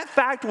not. That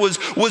fact was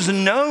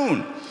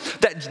known,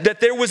 that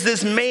there was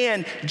this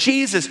man,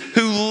 Jesus,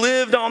 who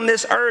lived on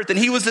this earth, and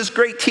he was this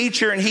great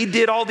teacher, and he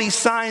did all these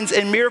signs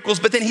and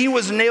miracles, but then he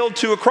was nailed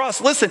to a cross.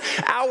 Listen,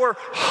 our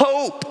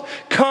hope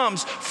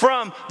comes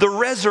from the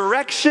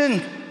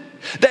resurrection.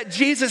 That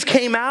Jesus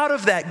came out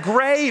of that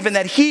grave and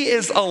that he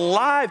is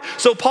alive.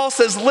 So Paul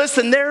says,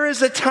 listen, there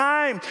is a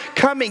time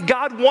coming.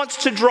 God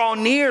wants to draw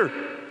near,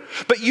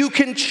 but you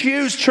can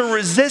choose to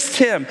resist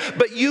him.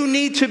 But you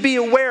need to be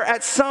aware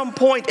at some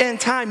point in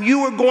time,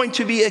 you are going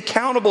to be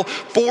accountable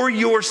for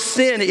your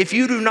sin if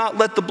you do not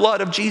let the blood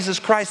of Jesus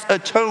Christ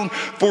atone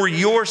for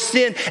your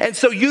sin. And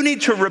so you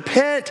need to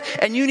repent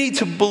and you need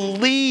to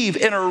believe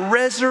in a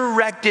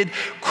resurrected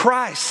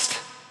Christ.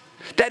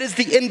 That is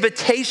the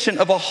invitation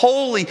of a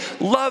holy,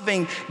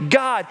 loving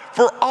God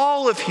for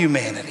all of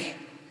humanity.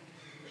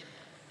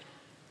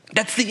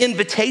 That's the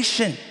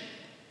invitation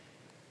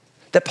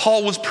that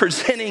Paul was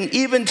presenting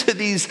even to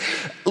these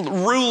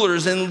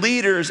rulers and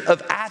leaders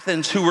of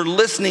Athens who were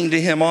listening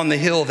to him on the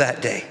hill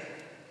that day.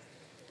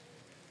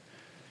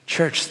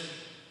 Church,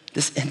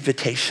 this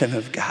invitation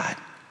of God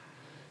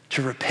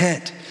to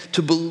repent,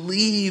 to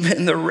believe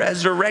in the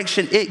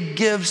resurrection, it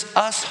gives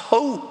us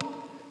hope.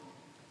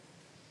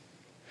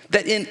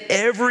 That in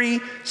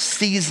every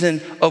season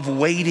of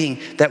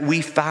waiting that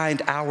we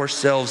find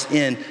ourselves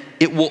in,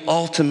 it will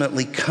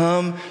ultimately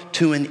come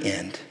to an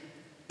end.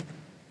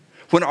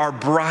 When our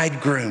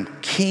bridegroom,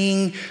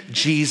 King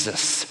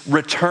Jesus,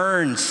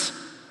 returns,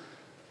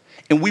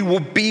 and we will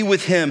be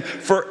with him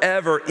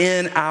forever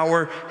in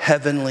our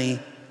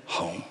heavenly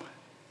home.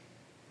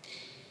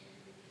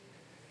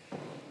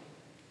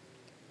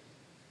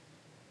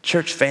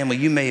 Church family,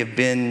 you may have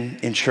been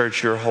in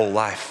church your whole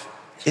life.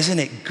 Isn't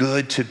it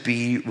good to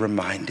be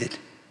reminded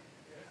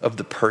of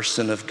the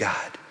person of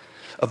God,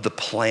 of the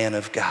plan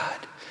of God,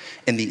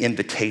 and the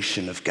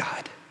invitation of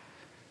God?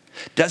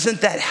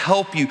 Doesn't that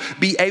help you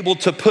be able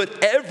to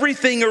put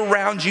everything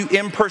around you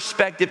in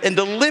perspective and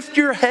to lift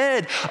your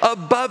head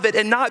above it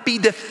and not be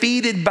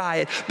defeated by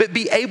it, but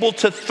be able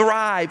to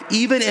thrive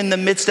even in the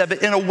midst of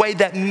it in a way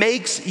that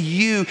makes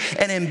you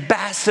an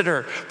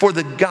ambassador for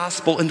the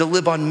gospel and to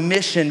live on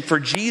mission for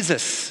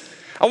Jesus?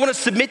 I want to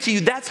submit to you,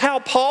 that's how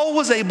Paul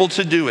was able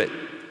to do it.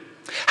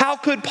 How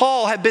could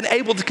Paul have been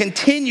able to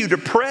continue to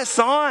press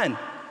on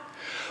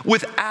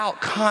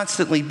without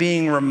constantly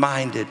being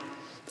reminded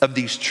of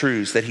these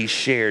truths that he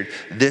shared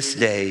this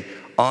day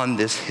on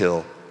this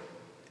hill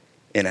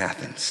in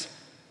Athens?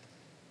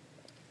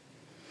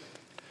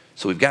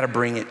 So we've got to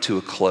bring it to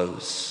a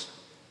close.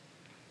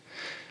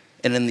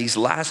 And in these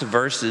last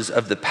verses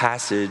of the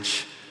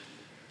passage,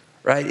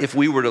 right, if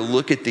we were to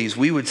look at these,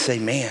 we would say,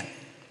 man,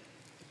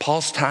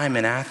 Paul's time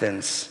in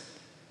Athens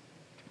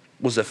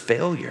was a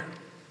failure.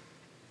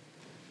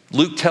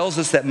 Luke tells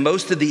us that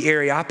most of the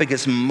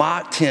Areopagus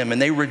mocked him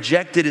and they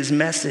rejected his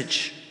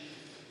message.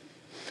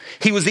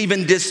 He was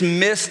even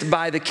dismissed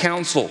by the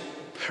council,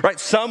 right?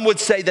 Some would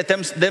say that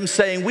them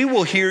saying, we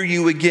will hear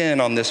you again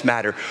on this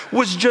matter,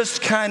 was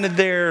just kind of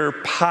their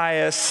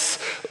pious,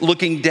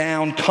 looking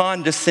down,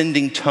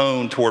 condescending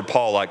tone toward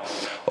Paul, like,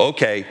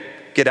 okay,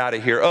 get out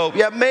of here. Oh,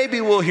 yeah,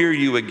 maybe we'll hear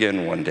you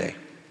again one day.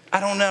 I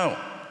don't know.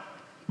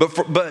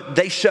 But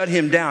they shut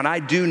him down. I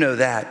do know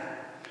that.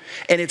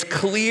 And it's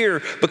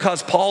clear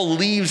because Paul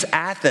leaves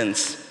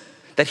Athens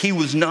that he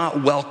was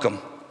not welcome,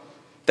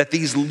 that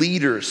these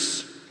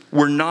leaders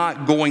were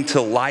not going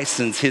to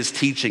license his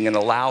teaching and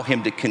allow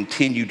him to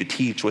continue to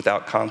teach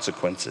without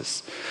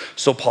consequences.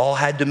 So Paul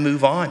had to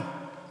move on.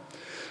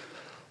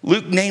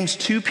 Luke names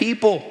two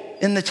people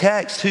in the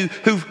text who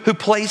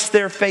placed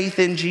their faith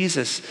in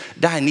Jesus,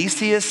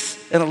 Dionysius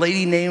and a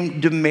lady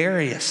named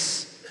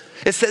Damaris.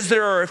 It says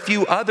there are a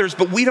few others,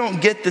 but we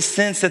don't get the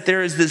sense that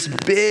there is this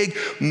big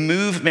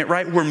movement,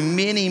 right, where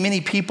many,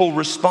 many people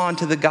respond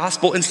to the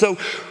gospel. And so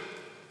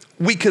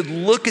we could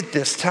look at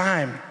this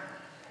time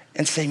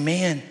and say,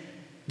 man,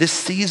 this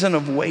season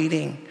of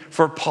waiting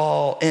for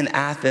Paul in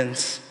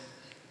Athens,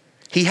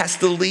 he has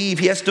to leave,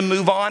 he has to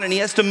move on, and he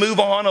has to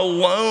move on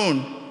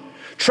alone,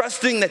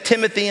 trusting that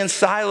Timothy and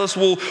Silas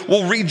will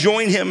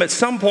rejoin him at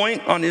some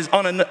point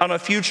on a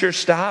future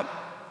stop.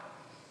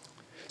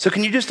 So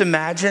can you just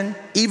imagine,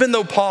 even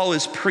though Paul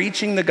is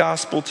preaching the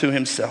gospel to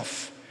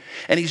himself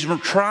and he's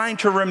trying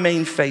to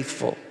remain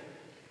faithful,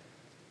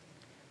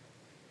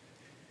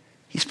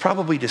 he's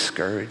probably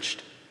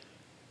discouraged,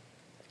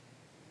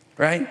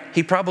 right?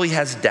 He probably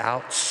has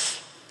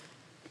doubts,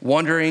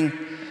 wondering,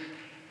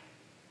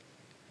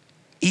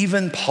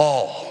 even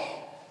Paul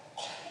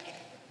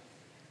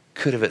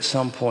could have at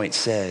some point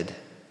said,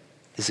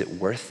 is it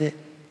worth it?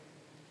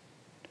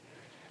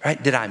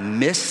 Right? Did I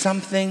miss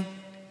something?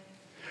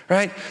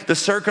 Right? The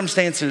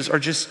circumstances are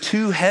just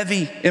too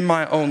heavy in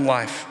my own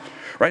life,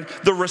 right?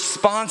 The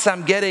response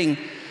I'm getting,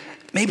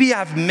 maybe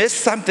I've missed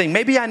something.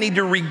 Maybe I need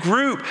to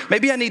regroup.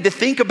 Maybe I need to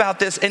think about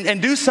this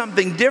and do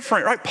something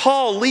different, right?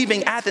 Paul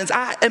leaving Athens,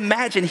 I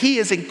imagine he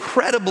is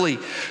incredibly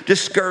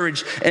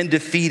discouraged and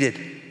defeated.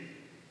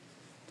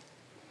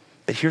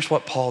 But here's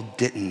what Paul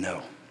didn't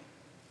know.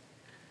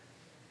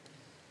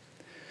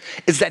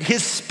 Is that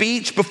his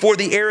speech before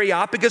the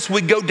Areopagus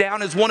would go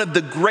down as one of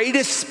the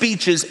greatest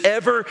speeches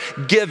ever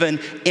given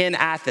in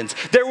Athens.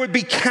 There would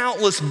be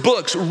countless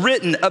books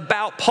written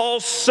about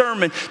Paul's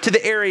sermon to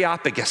the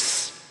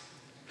Areopagus.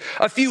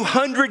 A few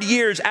hundred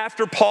years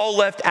after Paul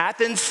left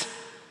Athens,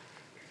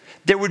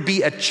 there would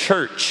be a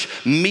church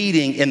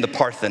meeting in the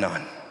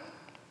Parthenon.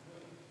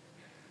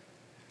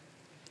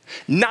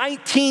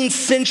 19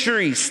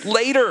 centuries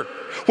later,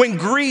 when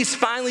Greece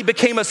finally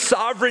became a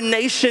sovereign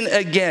nation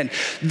again,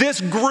 this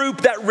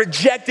group that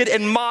rejected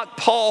and mocked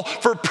Paul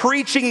for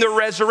preaching the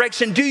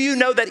resurrection, do you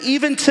know that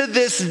even to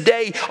this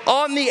day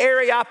on the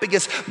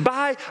Areopagus,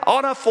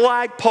 on a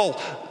flagpole,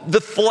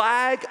 the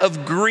flag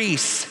of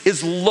Greece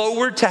is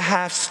lowered to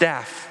half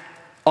staff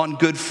on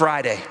Good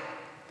Friday.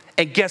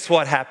 And guess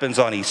what happens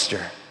on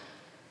Easter?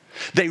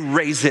 They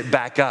raise it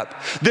back up.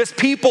 This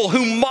people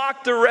who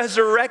mocked the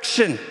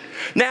resurrection,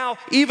 now,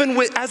 even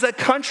as a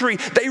country,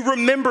 they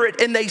remember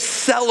it and they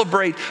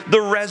celebrate the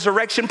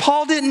resurrection.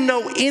 Paul didn't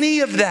know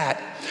any of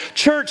that.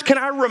 Church, can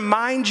I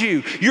remind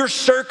you, your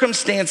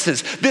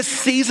circumstances, this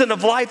season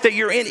of life that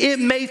you're in, it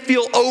may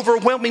feel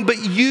overwhelming, but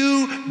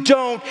you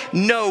don't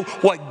know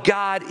what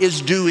God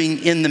is doing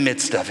in the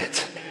midst of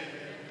it.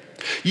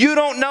 You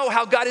don't know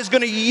how God is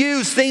going to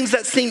use things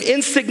that seem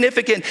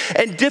insignificant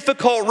and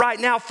difficult right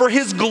now for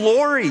His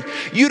glory.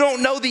 You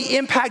don't know the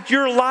impact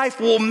your life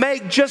will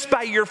make just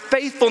by your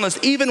faithfulness,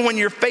 even when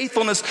your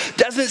faithfulness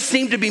doesn't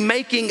seem to be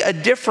making a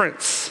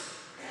difference.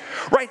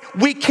 Right?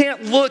 We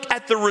can't look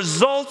at the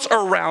results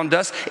around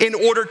us in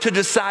order to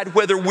decide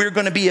whether we're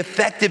going to be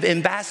effective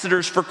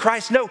ambassadors for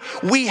Christ. No,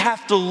 we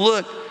have to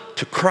look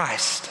to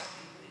Christ.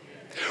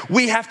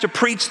 We have to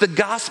preach the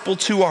gospel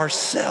to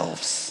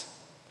ourselves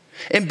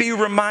and be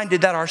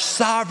reminded that our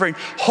sovereign,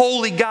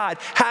 holy God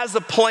has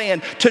a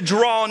plan to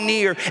draw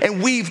near,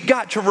 and we've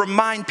got to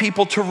remind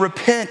people to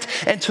repent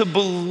and to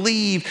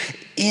believe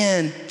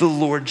in the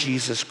Lord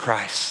Jesus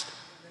Christ.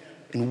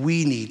 And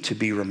we need to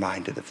be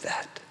reminded of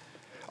that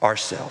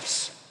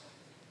ourselves.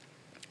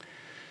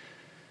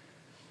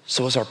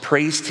 So as our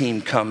praise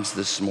team comes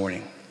this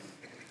morning,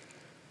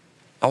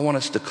 I want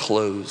us to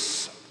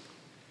close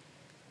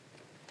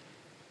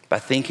by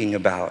thinking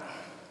about,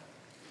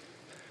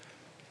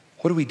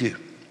 what do we do?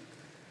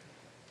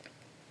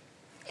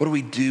 What do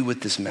we do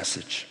with this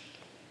message?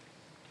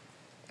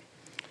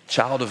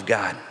 Child of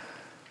God,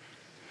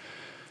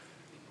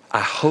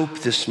 I hope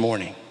this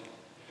morning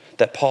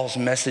that Paul's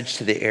message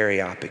to the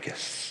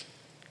Areopagus,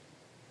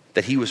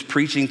 that he was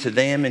preaching to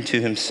them and to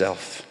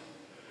himself,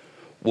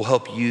 will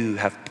help you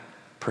have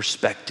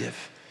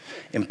perspective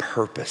and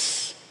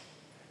purpose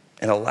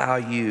and allow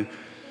you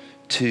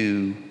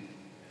to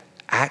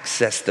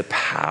access the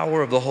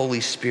power of the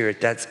Holy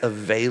Spirit that's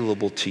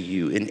available to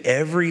you in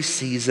every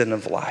season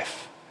of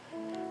life,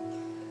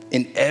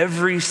 in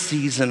every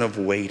season of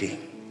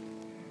waiting,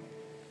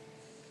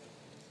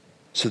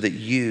 so that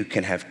you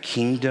can have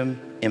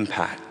kingdom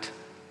impact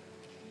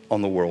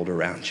on the world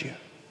around you.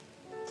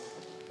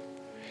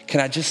 Can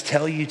I just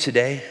tell you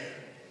today,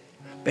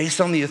 based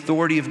on the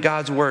authority of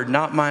God's word,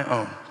 not my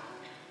own,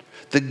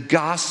 the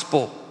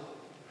gospel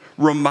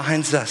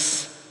reminds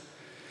us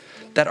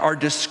that our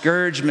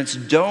discouragements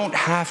don't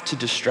have to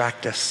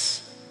distract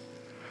us.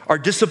 Our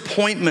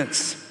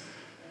disappointments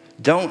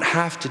don't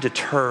have to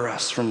deter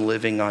us from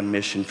living on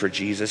mission for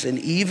Jesus. And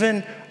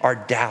even our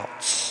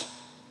doubts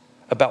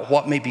about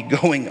what may be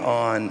going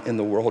on in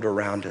the world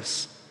around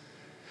us,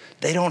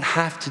 they don't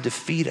have to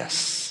defeat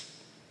us.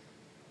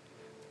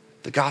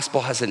 The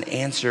gospel has an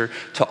answer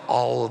to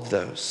all of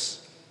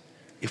those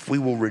if we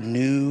will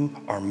renew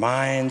our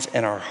minds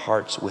and our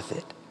hearts with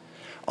it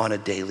on a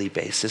daily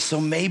basis. So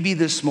maybe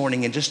this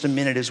morning, in just a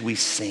minute as we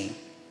sing,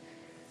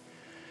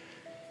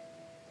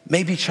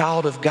 maybe,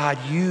 child of God,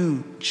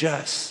 you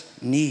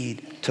just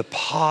need to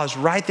pause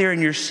right there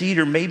in your seat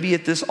or maybe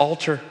at this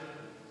altar,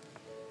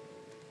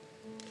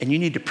 and you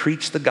need to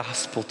preach the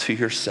gospel to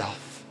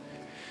yourself.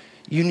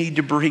 You need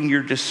to bring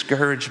your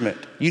discouragement.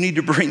 You need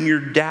to bring your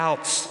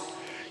doubts.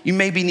 You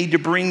maybe need to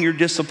bring your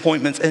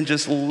disappointments and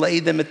just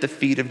lay them at the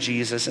feet of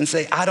Jesus and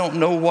say, I don't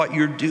know what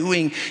you're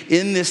doing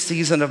in this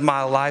season of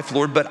my life,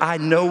 Lord, but I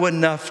know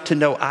enough to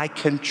know I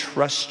can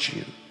trust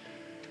you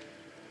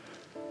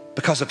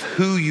because of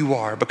who you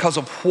are, because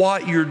of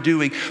what you're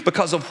doing,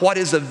 because of what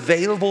is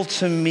available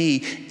to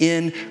me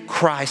in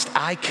Christ.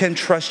 I can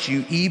trust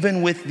you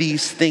even with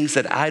these things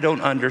that I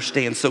don't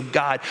understand. So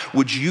God,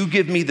 would you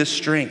give me the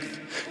strength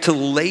to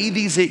lay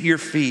these at your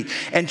feet,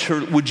 and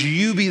would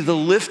you be the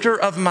lifter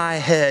of my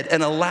head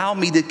and allow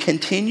me to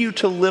continue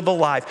to live a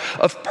life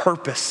of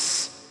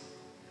purpose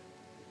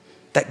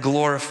that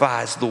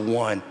glorifies the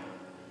one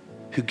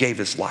who gave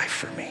his life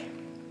for me.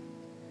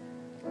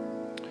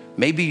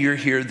 Maybe you're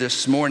here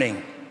this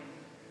morning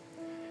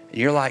and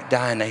you're like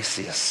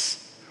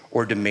Dionysius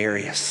or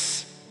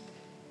Demarius.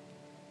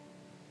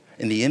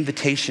 And the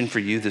invitation for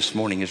you this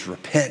morning is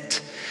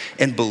repent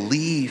and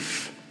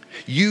believe.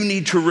 You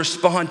need to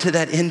respond to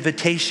that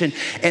invitation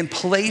and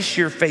place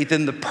your faith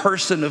in the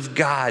person of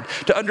God,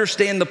 to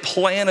understand the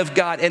plan of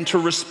God and to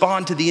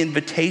respond to the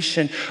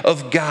invitation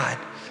of God,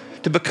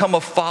 to become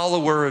a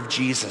follower of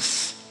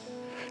Jesus,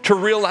 to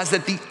realize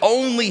that the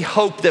only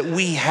hope that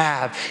we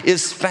have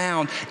is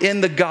found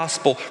in the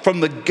gospel from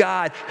the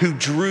God who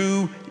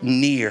drew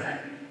near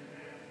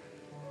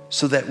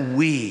so that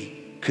we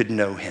could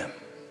know him.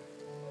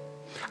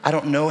 I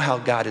don't know how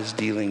God is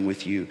dealing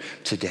with you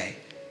today,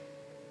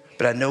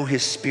 but I know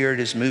his Spirit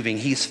is moving.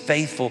 He's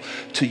faithful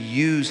to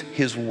use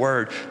his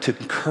word to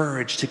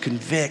encourage, to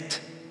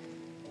convict,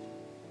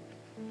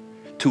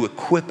 to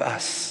equip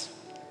us.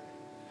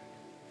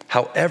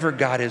 However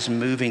God is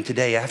moving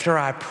today, after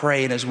I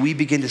pray and as we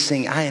begin to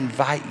sing, I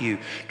invite you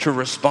to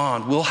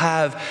respond. We'll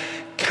have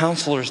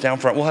counselors down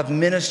front. We'll have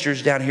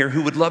ministers down here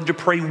who would love to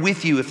pray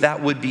with you if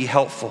that would be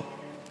helpful.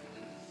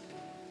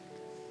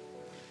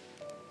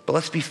 But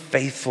let's be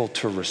faithful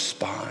to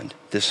respond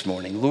this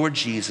morning. Lord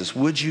Jesus,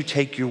 would you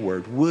take your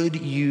word?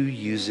 Would you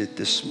use it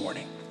this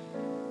morning?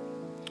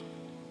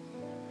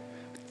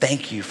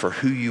 Thank you for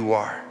who you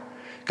are.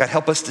 God,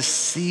 help us to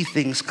see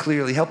things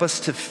clearly. Help us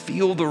to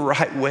feel the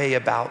right way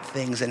about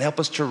things and help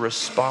us to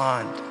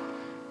respond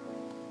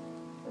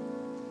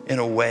in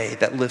a way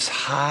that lifts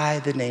high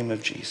the name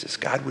of Jesus.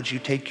 God, would you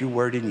take your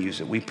word and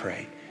use it? We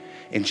pray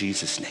in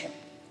Jesus' name.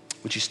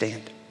 Would you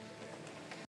stand?